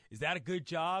coaches? Is that a good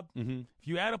job? Mm-hmm. If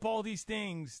you add up all these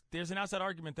things, there's an outside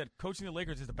argument that coaching the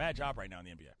Lakers is a bad job right now in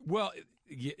the NBA. Well,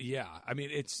 yeah. I mean,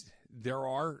 there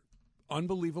are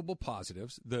unbelievable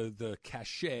positives. The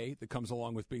cachet that comes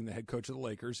along with being the head coach of the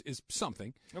Lakers is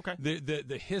something. Okay.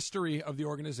 The history of the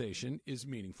organization is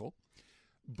meaningful,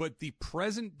 but the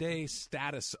present day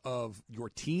status of your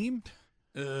team,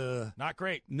 not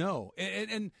great. No,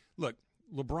 and look.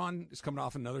 LeBron is coming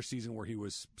off another season where he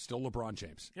was still LeBron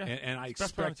James. Yeah, and I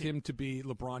expect him to be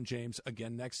LeBron James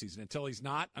again next season. Until he's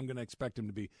not, I'm going to expect him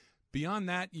to be. Beyond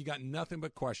that, you got nothing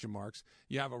but question marks.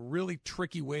 You have a really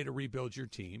tricky way to rebuild your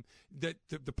team.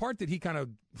 The part that he kind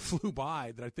of flew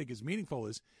by that I think is meaningful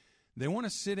is they want to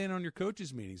sit in on your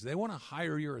coaches' meetings. They want to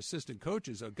hire your assistant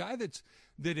coaches. A guy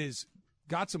that is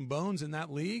got some bones in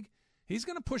that league, he's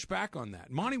going to push back on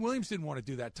that. Monty Williams didn't want to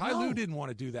do that. Ty Lue didn't want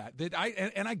to do that.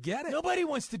 And I get it. Nobody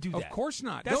wants to do that. Of course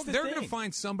not. They're going to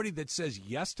find somebody that says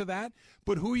yes to that,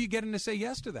 but who are you getting to say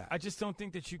yes to that? I just don't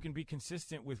think that you can be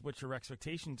consistent with what your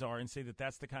expectations are and say that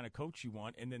that's the kind of coach you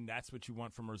want, and then that's what you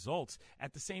want from results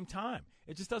at the same time.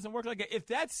 It just doesn't work like that. If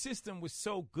that system was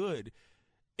so good,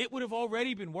 it would have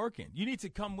already been working. You need to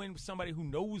come in with somebody who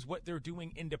knows what they're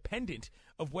doing independent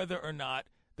of whether or not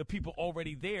the people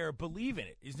already there believe in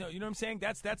it. You know what I'm saying?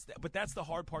 But that's the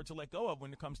hard part to let go of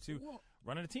when it comes to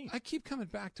running a team. I keep coming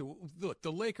back to, look,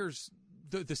 the Lakers,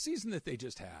 the season that they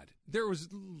just had, there was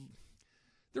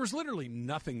literally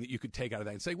nothing that you could take out of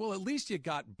that and say, well, at least you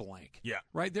got blank. Yeah.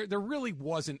 Right? There really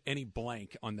wasn't any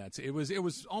blank on that. It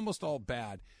was almost all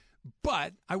bad.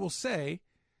 But I will say,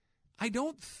 I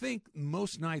don't think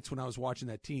most nights when I was watching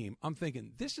that team, I'm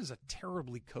thinking, this is a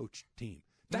terribly coached team.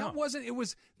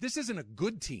 This isn't a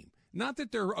good team. Not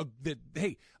that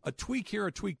a tweak here,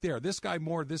 a tweak there. This guy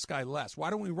more, this guy less. Why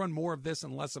don't we run more of this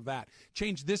and less of that?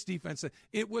 Change this defense.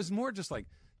 It was more just like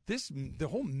this. The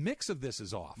whole mix of this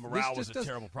is off. Morale was a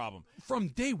terrible problem. From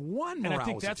day one, morale was a terrible problem. And I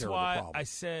think that's why I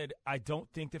said I don't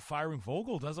think that firing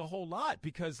Vogel does a whole lot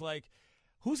because, like,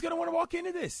 who's going to want to walk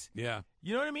into this? Yeah.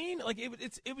 You know what I mean? Like,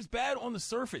 it was bad on the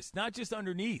surface, not just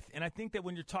underneath. And I think that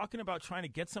when you're talking about trying to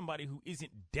get somebody who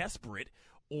isn't desperate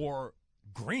or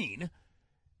green,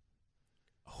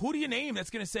 who do you name that's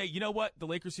going to say, you know what, the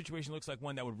Lakers situation looks like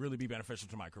one that would really be beneficial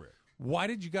to my career? Why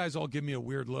did you guys all give me a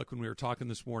weird look when we were talking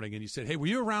this morning and you said, hey, were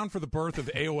you around for the birth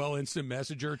of AOL Instant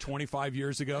Messenger 25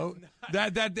 years ago?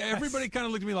 That everybody kind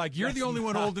of looked at me like, you're the only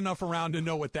one old enough around to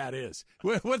know what that is.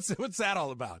 What's that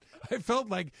all about? I felt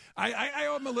like I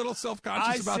am a little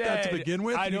self-conscious about that to begin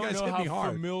with. I don't you guys know hit me how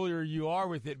hard. familiar you are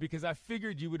with it because I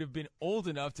figured you would have been old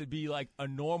enough to be like a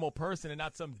normal person and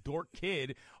not some dork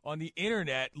kid on the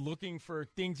internet looking for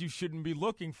things you shouldn't be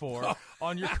looking for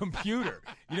on your computer.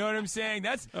 You know what I'm saying?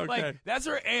 That's okay. Like that's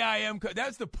where AIM.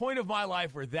 That's the point of my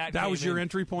life where that was your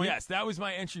entry point. Yes, that was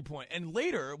my entry point. And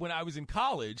later, when I was in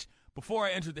college, before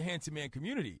I entered the Handsome Man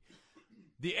community,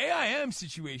 the AIM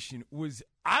situation was,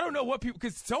 I don't know what people,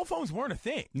 because cell phones weren't a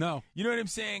thing. No. You know what I'm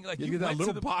saying? Like you get that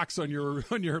little box on your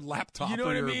laptop. You know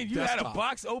what I mean? You desktop. had a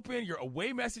box open. Your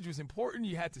away message was important.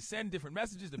 You had to send different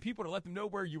messages to people to let them know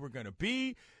where you were going to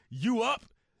be. You up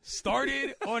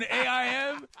started on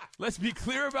AIM. Let's be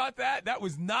clear about that. That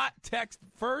was not text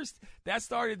first. That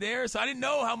started there. So I didn't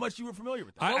know how much you were familiar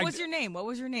with that. What was your name? What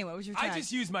was your tag? I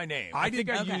just used my name. I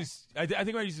think I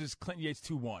used this Clinton Yates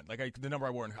 21, like the number I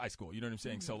wore in high school. You know what I'm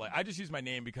saying? Mm-hmm. So like I just used my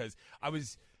name because I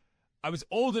was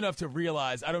old enough to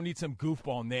realize I don't need some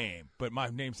goofball name, but my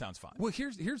name sounds fine. Well,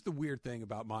 here's the weird thing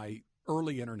about my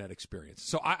early internet experience.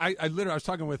 So I was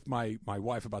talking with my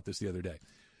wife about this the other day.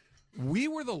 We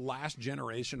were the last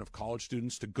generation of college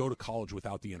students to go to college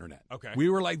without the internet. Okay. We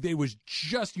were like, the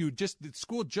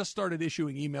school just started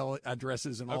issuing email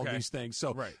addresses and all of these things.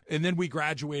 So, and then we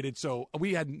graduated. So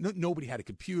we had, nobody had a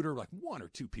computer. Like 1 or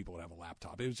 2 people would have a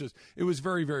laptop. It was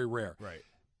very, very rare. Right.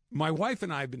 My wife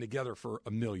and I have been together for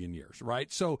 1 million years, right?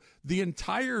 So the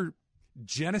entire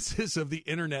genesis of the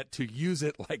internet to use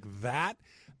it like that,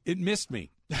 it missed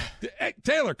me. Hey,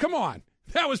 Taylor, come on.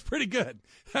 That was pretty good.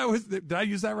 Did I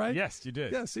use that right? Yes, you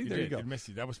did. Yeah, see, there you go. It missed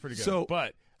you. That was pretty good. So,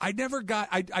 but I never got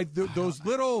those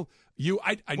little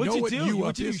I know what you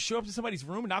up is. You show up to somebody's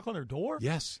room and knock on their door?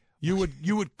 Yes. You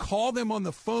would call them on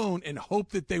the phone and hope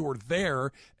that they were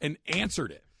there and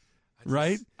answered it.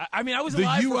 Right? I mean, I was the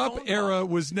alive you for up era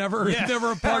was never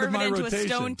a part of my into rotation. A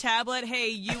stone tablet. Hey,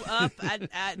 you up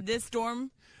at this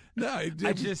dorm? No,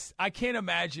 I can't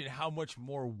imagine how much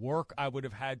more work I would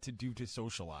have had to do to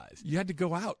socialize. You had to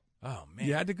go out. Oh man,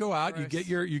 you had to go out. You get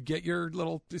your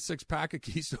little 6-pack of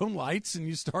Keystone Lights, and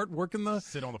you start working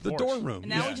sit on the dorm room. And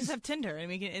now we just have Tinder,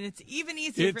 and it's even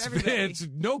easier for everybody. It's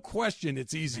no question,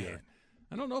 it's easier. Man.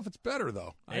 I don't know if it's better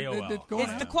though. AOL.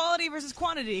 It's the quality versus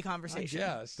quantity conversation.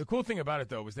 Yes. The cool thing about it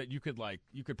though was that you could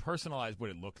personalize what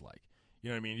it looked like. You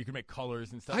know what I mean? You can make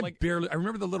colors and stuff. I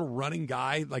remember the little running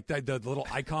guy, like the little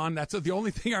icon. That's the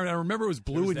only thing I remember was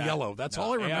blue and yellow. That's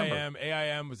all I remember.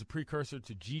 AIM was a precursor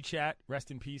to GChat. Rest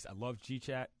in peace. I love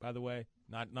GChat, by the way.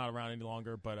 Not around any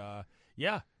longer, but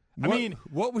yeah.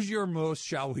 What was your most,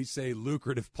 shall we say,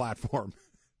 lucrative platform?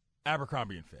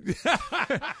 Abercrombie and Fitch.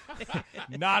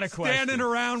 Not a question. Standing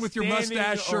around with your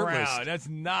mustache shirtless. That's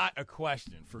not a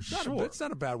question, for sure. That's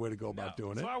not a bad way to go about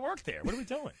doing it. So I work there. What are we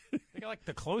doing? They got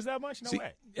the clothes that much? No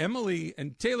way. Emily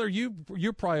and Taylor,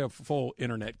 you're probably a full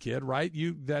internet kid, right?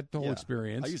 That whole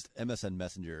experience. I used MSN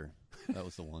Messenger. That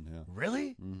was the one. Yeah.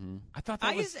 Really? Mm-hmm. I thought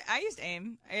I used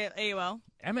AIM, AOL.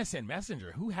 MSN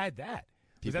Messenger. Who had that?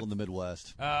 People in the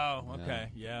Midwest. Oh, okay,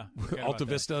 yeah.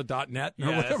 AltaVista.net or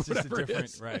yeah, whatever it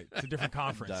is. Right. It's a different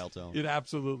conference. Dial tone. It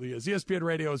absolutely is. ESPN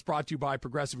Radio is brought to you by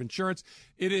Progressive Insurance.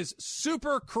 It is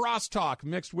Super Crosstalk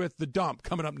mixed with The Dump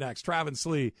coming up next. Travis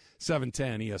Lee,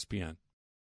 710 ESPN.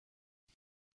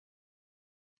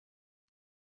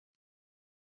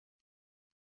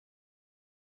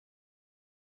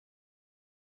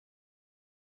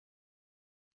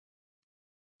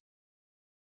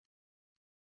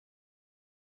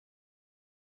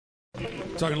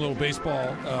 Talking a little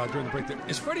baseball during the break there.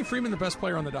 Is Freddie Freeman the best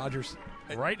player on the Dodgers?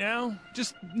 Right now?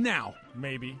 Just now.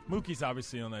 Maybe. Mookie's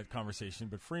obviously on that conversation,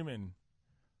 but Freeman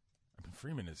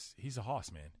he's a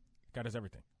hoss, man. God has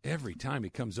everything. Every time he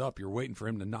comes up, you're waiting for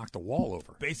him to knock the wall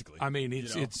over. Basically. I mean,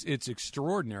 it's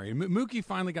extraordinary. Mookie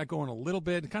finally got going a little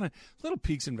bit, kind of little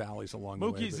peaks and valleys along the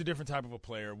way. Mookie's a different type of a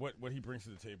player. What he brings to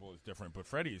the table is different. But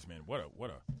Freddie's, man, what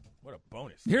a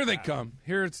bonus. Here they come.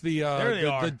 Here it's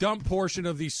the dump portion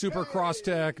of the Super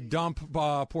Crosstech dump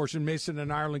portion. Mason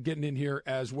and Ireland getting in here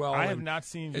as well. I have not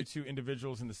seen you two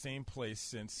individuals in the same place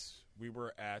since we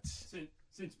were at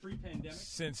since pre-pandemic.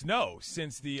 Since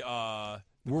the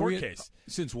court case.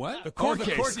 Since what? The court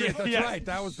case. Court case. That's right.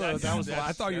 That was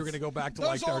I thought you were going to go back to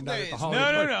like our night at the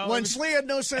Hollywood. No. When Slee had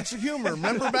no sense of humor.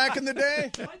 Remember back in the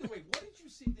day? By the way, what did you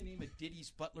say the name of Diddy's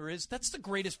butler is? That's the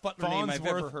greatest butler name I've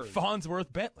ever heard.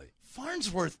 Farnsworth Bentley.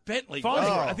 Farnsworth Bentley.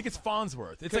 I think it's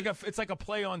Farnsworth. It's like a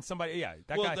play on somebody. Yeah,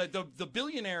 that guy. The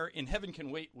billionaire in Heaven Can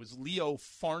Wait was Leo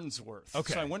Farnsworth.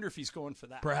 Okay. So I wonder if he's going for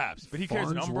that. Perhaps, but he carries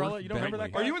an umbrella. You don't remember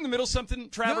that guy? Are you in the middle of something,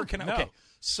 Trevor? No. Okay.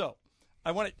 So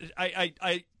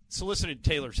I solicited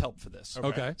Taylor's help for this.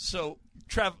 Okay. So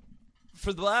Trev,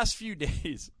 for the last few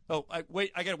days. I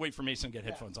got to wait for Mason to get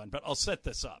headphones on, but I'll set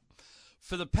this up.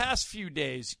 For the past few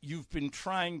days, you've been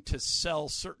trying to sell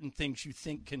certain things you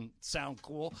think can sound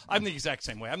cool. I'm the exact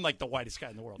same way. I'm like the whitest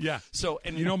guy in the world. Yeah. So,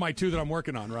 and you know my two that I'm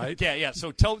working on, right? Yeah.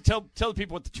 So tell the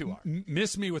people what the two are.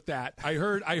 Miss me with that. I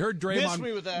heard Draymond. Miss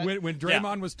me with that. When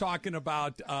Draymond was talking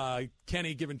about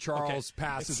Kenny giving Charles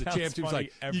passes at champs, he was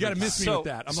like, "You got to miss me with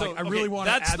that." I'm like, I really want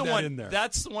to add that in there.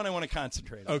 That's the one I want to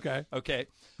concentrate on. Okay.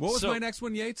 What was my next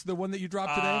one, Yates? The one that you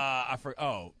dropped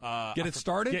today? Get it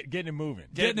started. Getting it moving.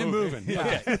 Getting it moving.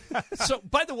 Yeah. Okay. So,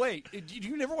 by the way, did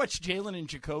you never watch Jalen and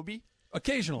Jacoby?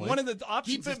 Occasionally. One of the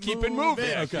options is keep it moving.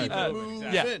 Okay. Keep it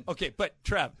moving. Yeah. Okay, but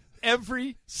Trav,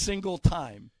 every single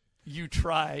time you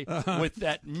try with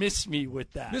that, miss me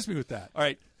with that. Miss me with that. All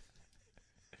right.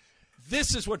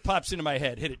 This is what pops into my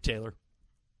head. Hit it, Taylor.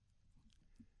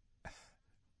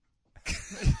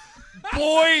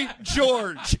 Boy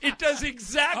George. It does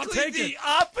exactly the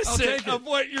opposite of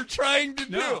what you're trying to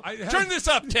do. Turn this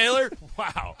up, Taylor.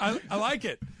 Wow. I like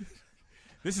it.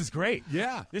 This is great.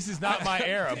 Yeah. This is not my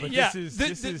era, but yeah. this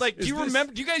is like, do you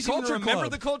remember? Do you guys even remember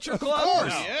the Culture Club? Of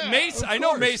course, yeah. Mason, I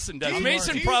know Mason does.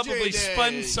 Mason DJ probably days.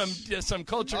 spun some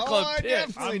Culture Oh, Club I tips.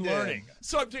 definitely I'm did. learning.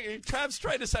 So I'm thinking, Trav's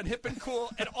trying to sound hip and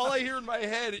cool, and all I hear in my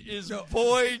head is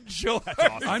Boy George.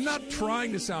 I'm not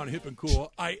trying to sound hip and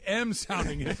cool. I am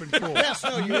sounding hip and cool. Yes,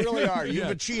 no, you really are. You've Yeah.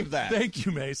 achieved that. Thank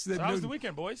you, Mace. So how was the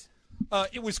weekend, boys?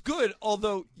 It was good,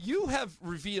 although you have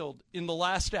revealed in the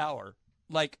last hour,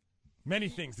 like, Many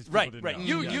things that people right. didn't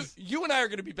know. You and I are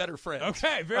going to be better friends.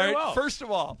 Okay, very All right, well. First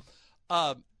of all,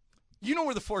 you know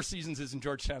where the Four Seasons is in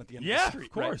Georgetown at the end of the Yeah, street,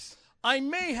 of course. Right? I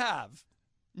may have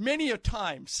many a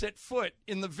time set foot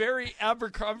in the very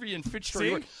Abercrombie and Fitch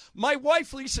store. See? My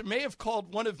wife, Lisa, may have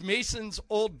called one of Mason's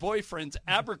old boyfriends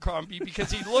Abercrombie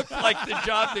because he looked like the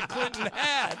job that Clinton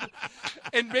had.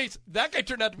 And Mason, that guy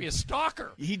turned out to be a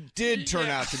stalker. He did turn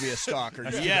out to be a stalker.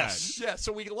 Yes. Yeah,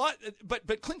 so we but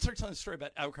Clinton started telling the story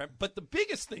about Abercrombie. But the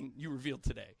biggest thing you revealed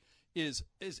today is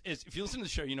if you listen to the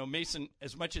show, you know Mason,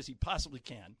 as much as he possibly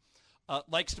can,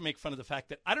 likes to make fun of the fact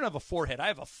that I don't have a 4 head, I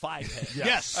have a 5 head.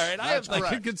 Yes. All right, I have like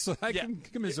I can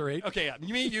commiserate. Okay, yeah.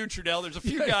 Me, you, Trudell. There's a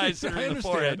few guys that are in the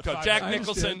 4 head. Jack I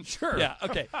Nicholson. understand. Sure. Yeah.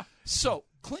 Okay. So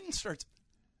Clinton starts.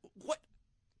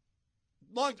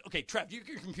 What? Okay, Trav, you get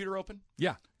your computer open?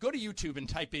 Yeah. Go to YouTube and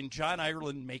type in John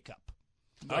Ireland makeup.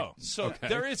 Oh, So okay.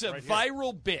 there is a Right here.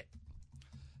 viral bit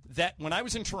that when I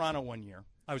was in Toronto one year,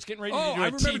 I was getting ready to do a I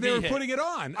remember TV they were hit. putting it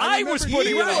on. I was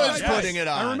putting He it on. was Yes. putting it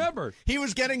on. I remember. He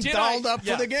was getting Did dolled I- up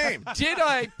yeah. for the game. Did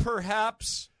I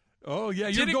perhaps? Oh, yeah.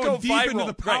 Did You're it going go deep viral? into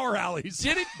the power Right. alleys.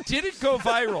 Did it go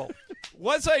viral?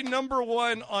 Was I number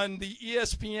one on the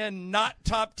ESPN not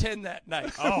top 10 that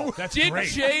night? Oh, that's Did great.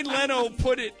 Jay Leno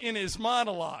put it in his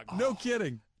monologue? No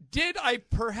kidding. Did I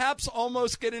perhaps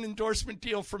almost get an endorsement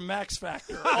deal from Max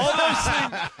Factor? All those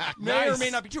things may or may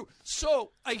not be true.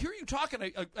 So I hear you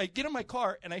talking. I get in my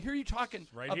car and I hear you talking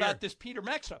Right about here. this Peter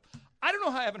Max stuff. I don't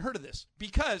know how I haven't heard of this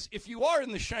because if you are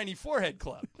in the shiny forehead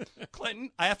club,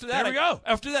 Clinton, after that, There we go.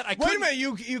 After that, I Wait a couldn't. minute,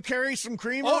 you carry some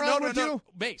cream Oh, around no, with no, you? no.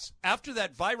 Mace, after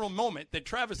that viral moment that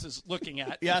Travis is looking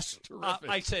at, Yes.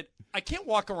 I said, I can't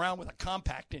walk around with a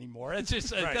compact anymore. It's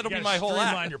just Right, that'll you be gotta my whole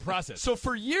streamline act. your process. So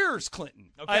for years,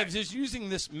 Clinton, Okay. I was just using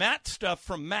this matte stuff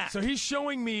from Mac. So he's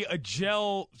showing me a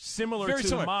gel similar Very to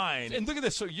similar. mine. And look at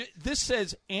this. So this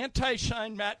says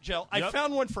anti-shine matte gel. I Yep.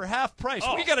 found one for half price.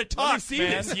 Oh, We got to talk, let me see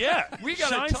man. this. Yeah, We got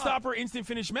to Shine talk. Stopper Instant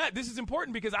Finish Matte. This is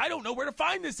important because I don't know where to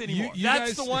find this anymore. You That's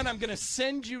guys- the one. I'm going to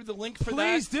send you the link for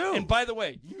Please that. do. And by the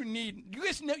way, you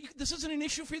guys know this isn't an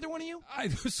issue for either one of you?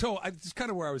 It's kind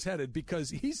of where I was headed because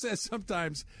he says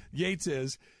sometimes, Yates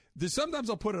is, sometimes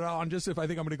I'll put it on just if I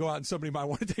think I'm going to go out and somebody might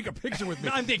want to take a picture with me.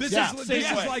 No, I'm the this exact is, same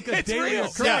this way. is like a It's daily real.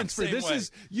 occurrence. Yeah, For this same way.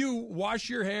 is you wash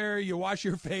your hair, you wash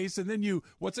your face, and then you,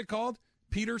 what's it called?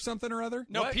 Peter something or other?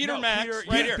 No, What? Peter No, Max, Peter-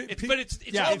 right yeah, here. Pe- But it's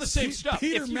yeah, all the it's same Pe- stuff.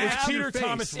 Peter If you Max have- on your Peter face.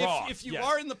 Thomas Roth. If you Yes.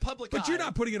 are in the public But eye, you're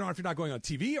not putting it on if you're not going on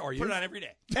TV, are you? put it on every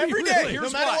day. Every day, Really? no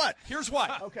Here's matter why. what. Here's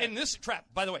why. And this trap,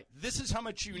 by the way, this is how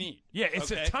much you need. Yeah,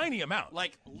 it's okay? a tiny amount.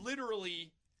 Like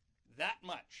literally that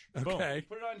much. Okay.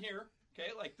 Put it on here, okay,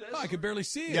 like this. Oh, I can barely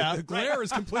see it. Yeah. The glare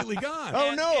is completely gone.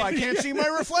 Oh, no, I can't see my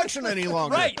reflection any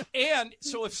longer. Right, and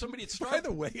so if somebody at Starbucks, By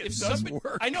the way, it if does somebody,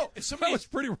 work. I know. If That somebody, was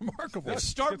pretty remarkable. if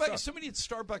somebody at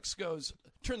Starbucks goes,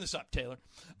 turn this up, Taylor.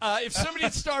 If somebody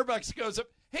at Starbucks goes up,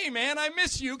 hey man, I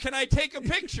miss you. Can I take a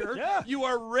picture? Yeah. You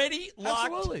are ready,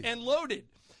 locked, Absolutely. and loaded.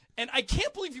 And I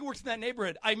can't believe you worked in that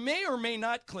neighborhood. I may or may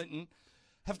not, Clinton,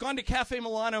 have gone to Cafe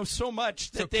Milano so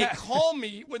much that they call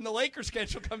me when the Lakers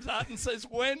schedule comes out and says,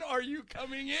 when are you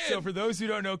coming in? So for those who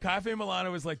don't know, Cafe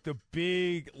Milano is like the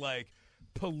big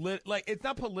it's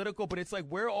not political, but it's like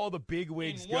where all the big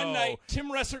wigs in one go. night,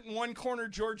 Tim Russert in one corner,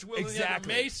 George Will in the other.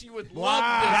 Exactly. Mace, you would Wow.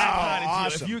 love this. That kind of deal.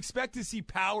 awesome. If you expect to see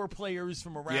power players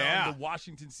from around Yeah. the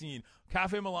Washington scene,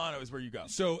 Cafe Milano is where you go.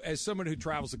 So, as someone who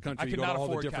travels the country, I you could go to not all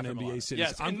the afford different Cafe Milano. NBA cities.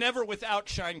 Yes, and never without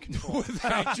shine control.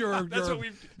 without your, That's your,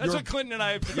 what what Clinton and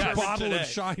I have your determined bottle today. of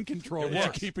shine control It that you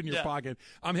works. keep in your Yeah. pocket.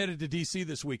 I'm headed to D.C.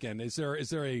 this weekend. Is there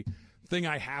a thing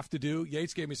I have to do?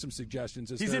 Yates gave me some suggestions.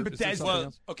 He's in Bethesda.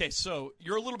 Well, okay, so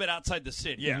you're a little bit outside the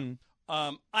city. Yeah.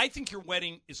 I think your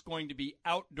wedding is going to be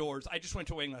outdoors. I just went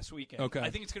to a wedding last weekend. Okay. I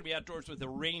think it's going to be outdoors with a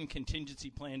rain contingency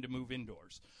plan to move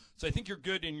indoors. So I think you're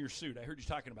good in your suit. I heard you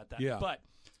talking about that. Yeah. But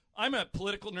I'm a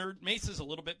political nerd. Mace is a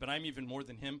little bit, but I'm even more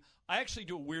than him. I actually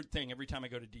do a weird thing every time I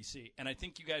go to D.C., and I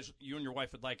think you and your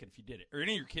wife would like it if you did it. Are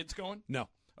any of your kids going? No.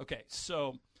 Okay,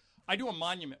 so I do a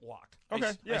monument walk. Okay,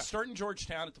 I yeah. start in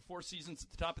Georgetown at the Four Seasons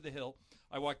at the top of the hill.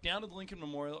 I walk down to the Lincoln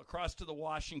Memorial, across to the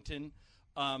Washington,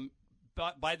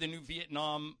 by the new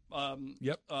Vietnam,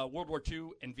 World War II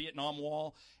and Vietnam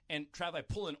Wall. And, Trav, I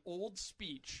pull an old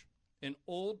speech an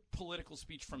old political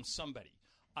speech from somebody.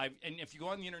 And if you go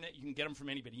on the internet, you can get them from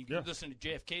anybody. You can listen to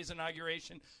JFK's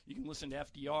inauguration. You can listen to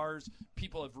FDR's.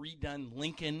 People have redone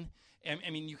Lincoln. I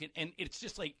mean, you can, and it's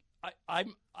just like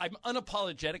I'm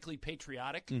unapologetically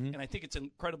patriotic, and I think it's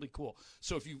incredibly cool.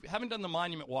 So if you haven't done the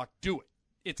Monument Walk, do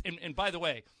it. And by the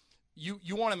way,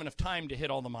 you won't have enough time to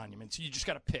hit all the monuments. You just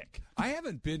got to pick. I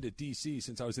haven't been to D.C.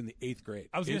 since I was in the 8th grade.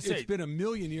 I was going to say, it's been a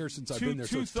million years since I've been there,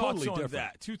 so it's totally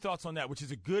different. Two thoughts on that, which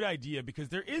is a good idea because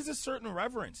there is a certain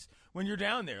reverence when you're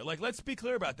down there. Like, let's be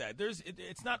clear about that.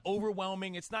 It's not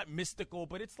overwhelming. It's not mystical,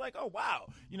 but it's like, oh, wow.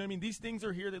 You know what I mean? These things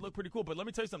are here. They look pretty cool. But let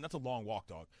me tell you something. That's a long walk,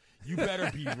 dog. You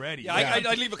better be ready. I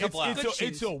leave a couple hours.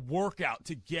 It's a workout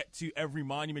to get to every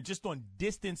monument just on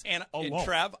distance alone. And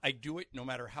Trav, I do it no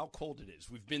matter how cold it is.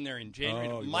 We've been there in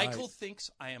January. Michael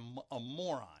thinks I am a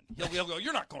moron. He'll go,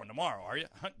 you're not going tomorrow, are you?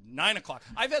 9 o'clock.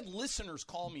 I've had listeners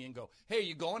call me and go, hey,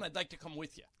 you going? I'd like to come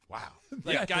with you. Wow.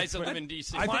 Like guys that live in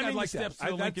D.C. I think I'd like steps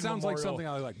that. That sounds Memorial. like something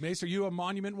I like. Mace, are you a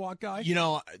Monument Walk guy? You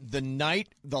know,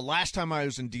 the last time I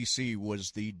was in D.C.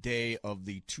 was the day of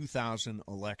the 2000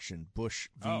 election, Bush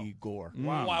v. Gore.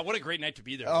 Wow, what a great night to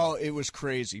be there. Oh, it was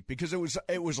crazy because it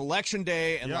was election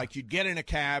day, and like you'd get in a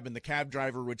cab, and the cab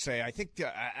driver would say, "I think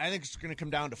it's going to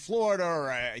come down to Florida,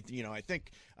 or I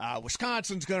think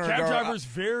Wisconsin's going to." Cab drivers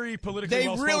very politically. They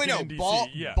well really know. in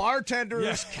DC.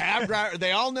 Bartenders, cab drivers,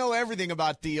 they all know everything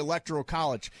about the Electoral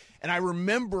College. And I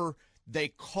remember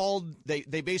they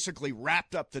basically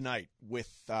wrapped up the night with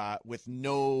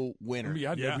no winner. We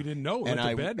didn't know.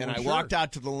 I walked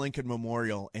out to the Lincoln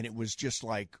Memorial, and it was just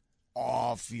like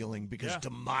awe feeling because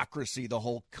democracy, the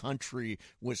whole country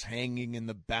was hanging in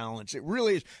the balance. It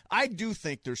really is. I do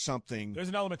think there's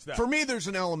an element to that. For me, there's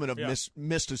an element of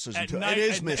mysticism to it. It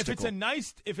is mystical.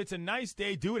 If it's a nice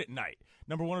day, do it at night.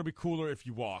 Number one, it'll be cooler if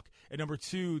you walk. And number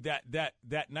two, that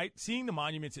night, seeing the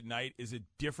monuments at night is a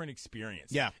different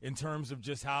experience. Yeah. In terms of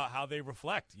just how they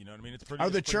reflect. You know what I mean? It's pretty. Are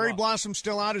the cherry blossoms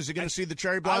still out? Is he going to see the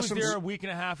cherry blossoms? I was there a week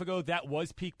and a half ago. That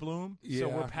was peak bloom. So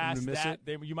we're past that.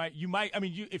 You might. I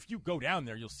mean, if you go down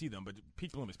there, you'll see them. But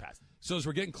peak bloom is past. So as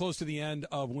we're getting close to the end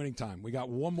of Winning Time, we got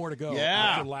one more to go.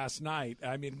 Yeah. After last night.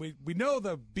 I mean, we know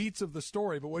the beats of the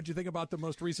story, but what did you think about the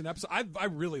most recent episode? I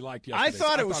really liked yesterday.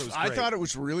 I thought it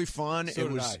was really fun.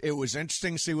 So it was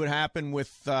interesting to see what happened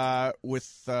with the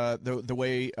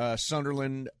way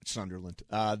Sunderland,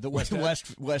 the way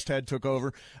Westhead took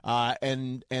over,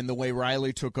 and the way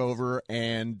Riley took over,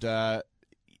 and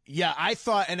I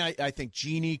thought, and I think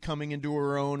Jeannie coming into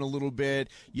her own a little bit.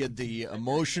 You had the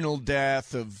emotional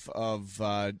death of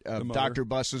Dr.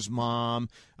 Buss's mom,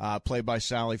 played by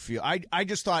Sally Field. I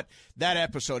just thought that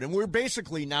episode, and we're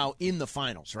basically now in the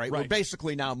finals, right? We're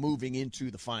basically now moving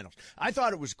into the finals. I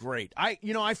thought it was great.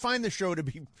 I find the show to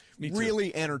be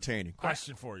really entertaining.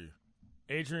 Question for you: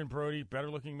 Adrian Brody, better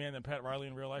looking man than Pat Riley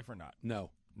in real life, or not?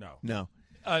 No.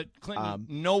 Clinton,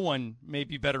 no one may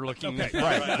be better looking. Okay.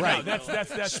 than Right.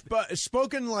 That's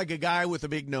spoken like a guy with a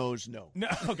big nose. No.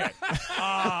 Okay.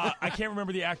 I can't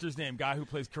remember the actor's name. Guy who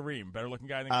plays Kareem. Better looking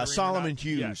guy than Kareem. Solomon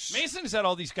Hughes. Yes. Mason has had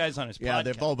all these guys on his podcast. Yeah,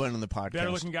 they've all been on the podcast.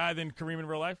 Better looking guy than Kareem in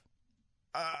real life.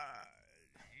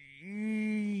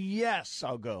 Yes,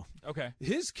 I'll go. Okay.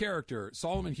 His character,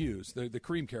 Solomon Hughes, the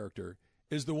Kareem character,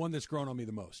 is the one that's grown on me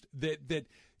the most. That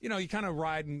you kind of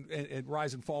ride and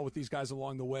rise and fall with these guys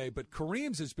along the way, but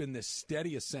Kareem's has been this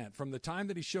steady ascent from the time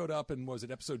that he showed up in, was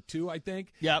it episode 2, I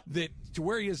think? Yep. That to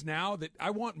where he is now, that I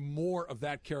want more of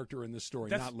that character in this story,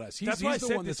 not less. He's why I the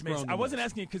said one this, that's grown. I wasn't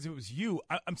asking it because it was you.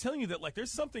 I'm telling you that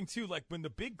there's something too, when the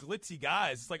big glitzy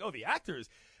guys, it's like, oh, the actors,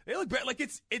 they look better.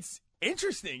 It's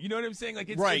interesting. You know what I'm saying?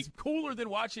 It's cooler than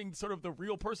watching sort of the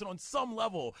real person on some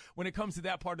level when it comes to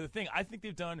that part of the thing. I think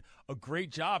they've done a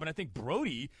great job. And I think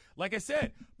Brody, like I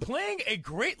said, playing a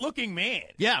great-looking man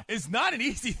is not an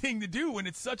easy thing to do when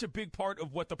it's such a big part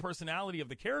of what the personality of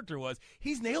the character was.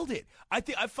 He's nailed it. I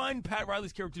find Pat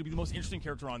Riley's character to be the most interesting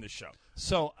character on this show.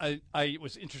 So it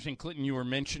was interesting, Clinton, you were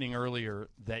mentioning earlier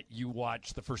that you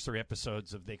watched the first 3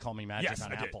 episodes of They Call Me Magic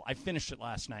on Apple. I finished it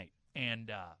last night,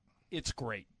 and it's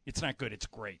great. It's not good. It's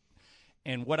great.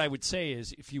 And what I would say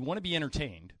is if you want to be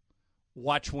entertained,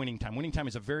 watch Winning Time. Winning Time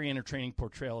is a very entertaining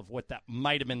portrayal of what that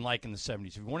might have been like in the 70s.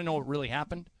 If you want to know what really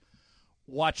happened,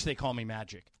 watch They Call Me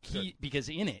Magic. Because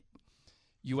in it,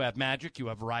 you have Magic, you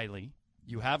have Riley,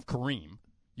 you have Kareem,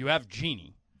 you have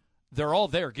Jeannie. They're all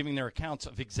there giving their accounts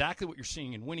of exactly what you're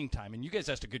seeing in Winning Time. And you guys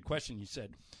asked a good question. You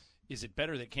said, is it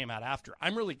better that it came out after?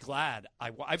 I'm really glad.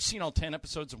 I've seen all 10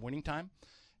 episodes of Winning Time.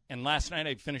 And last night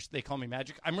I finished They Call Me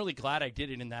Magic. I'm really glad I did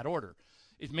it in that order.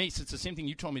 It's the same thing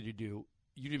you told me to do.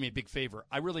 You did me a big favor.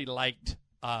 I really liked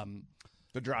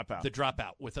The Dropout. The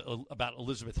Dropout with about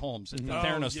Elizabeth Holmes, the Oh,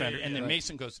 Theranos yeah, founder. yeah, And then right.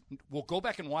 Mason goes, well, go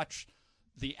back and watch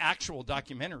the actual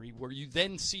documentary where you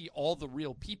then see all the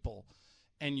real people.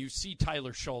 And you see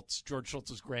Tyler Schultz, George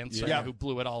Schultz's grandson, who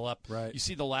blew it all up. Right. You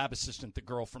see the lab assistant, the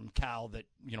girl from Cal that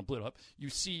blew it up. You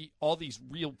see all these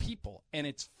real people, and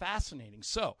it's fascinating.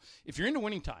 So if you're into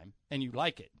Winning Time and you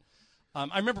like it,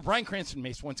 I remember Bryan Cranston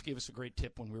Mace once gave us a great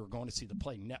tip when we were going to see the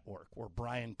play Network, where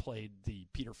Brian played the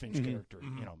Peter Finch character.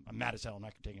 I'm mad as hell, I'm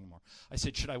not going to take it anymore. I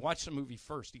said, should I watch the movie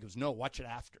first? He goes, no, watch it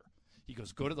after. He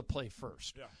goes, go to the play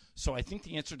first. Yeah. So I think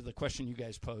the answer to the question you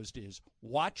guys posed is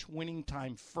watch Winning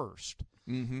Time first,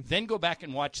 then go back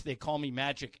and watch They Call Me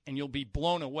Magic, and you'll be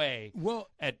blown away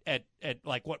at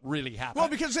like what really happened. Well,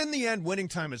 because in the end, Winning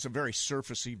Time is a very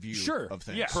surfacey view of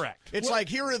things. Yeah, correct. It's like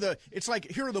here are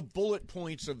the bullet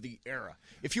points of the era.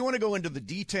 If you want to go into the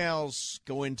details,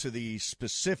 go into the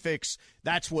specifics.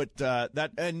 That's what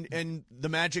and the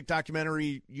Magic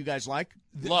documentary you guys like.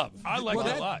 Love. I like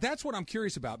that a lot. That's what I'm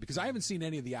curious about because I haven't seen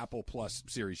any of the Apple Plus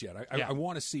series yet. I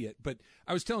want to see it, but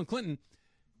I was telling Clinton,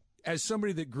 as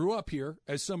somebody that grew up here,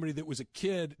 as somebody that was a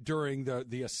kid during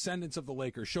the ascendance of the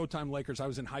Lakers, Showtime Lakers, I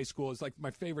was in high school. It's like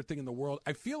my favorite thing in the world.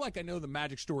 I feel like I know the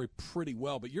Magic story pretty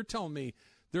well, but you're telling me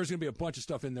there's going to be a bunch of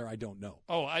stuff in there I don't know.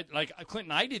 Oh,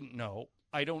 Clinton, I didn't know.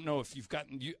 I don't know if you've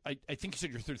gotten – I think you said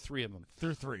you're through 3 of them.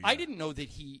 Through 3. I didn't know that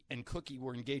he and Cookie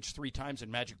were engaged 3 times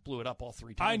and Magic blew it up all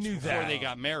 3 times I knew before that. they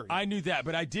got married. I knew that,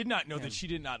 but I did not know that she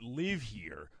did not live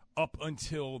here up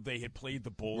until they had played the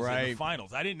Bulls in the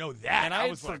finals. I didn't know that. And I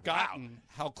had was forgotten like, wow.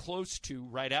 how close to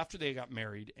right after they got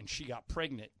married and she got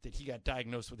pregnant that he got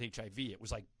diagnosed with HIV. It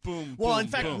was like boom, Well, boom, in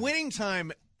fact, boom. Winning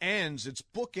Time ends. It's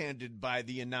bookended by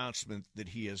the announcement that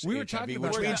he has We were HIV, talking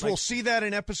which about means that. we'll see that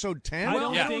in episode 10. I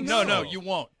don't think no, so. no, you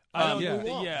won't.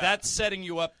 Yeah. That's setting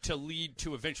you up to lead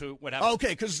to eventually what happens. Okay,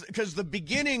 because the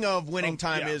beginning of Winning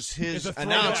Time is his It's a throwback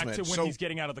announcement. to when so he's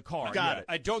getting out of the car. Got it.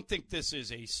 I don't think this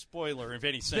is a spoiler of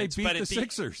any sense. beat but the at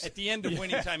Sixers. At the end of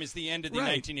Winning Time is the end of the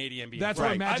Right. 1980 NBA. That's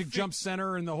right. why Magic jumps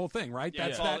center and the whole thing, right? Yeah,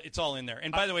 That's it's all in there.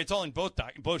 And by the way, it's all in both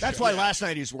That's shows. why last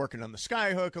night he's working on the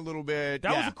Skyhook a little bit.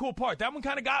 That was a cool part. That one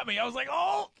kind of got me. I was like,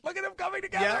 oh, look at them coming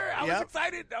together. I was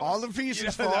excited. All the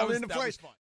pieces that fall was- into that place. was fun.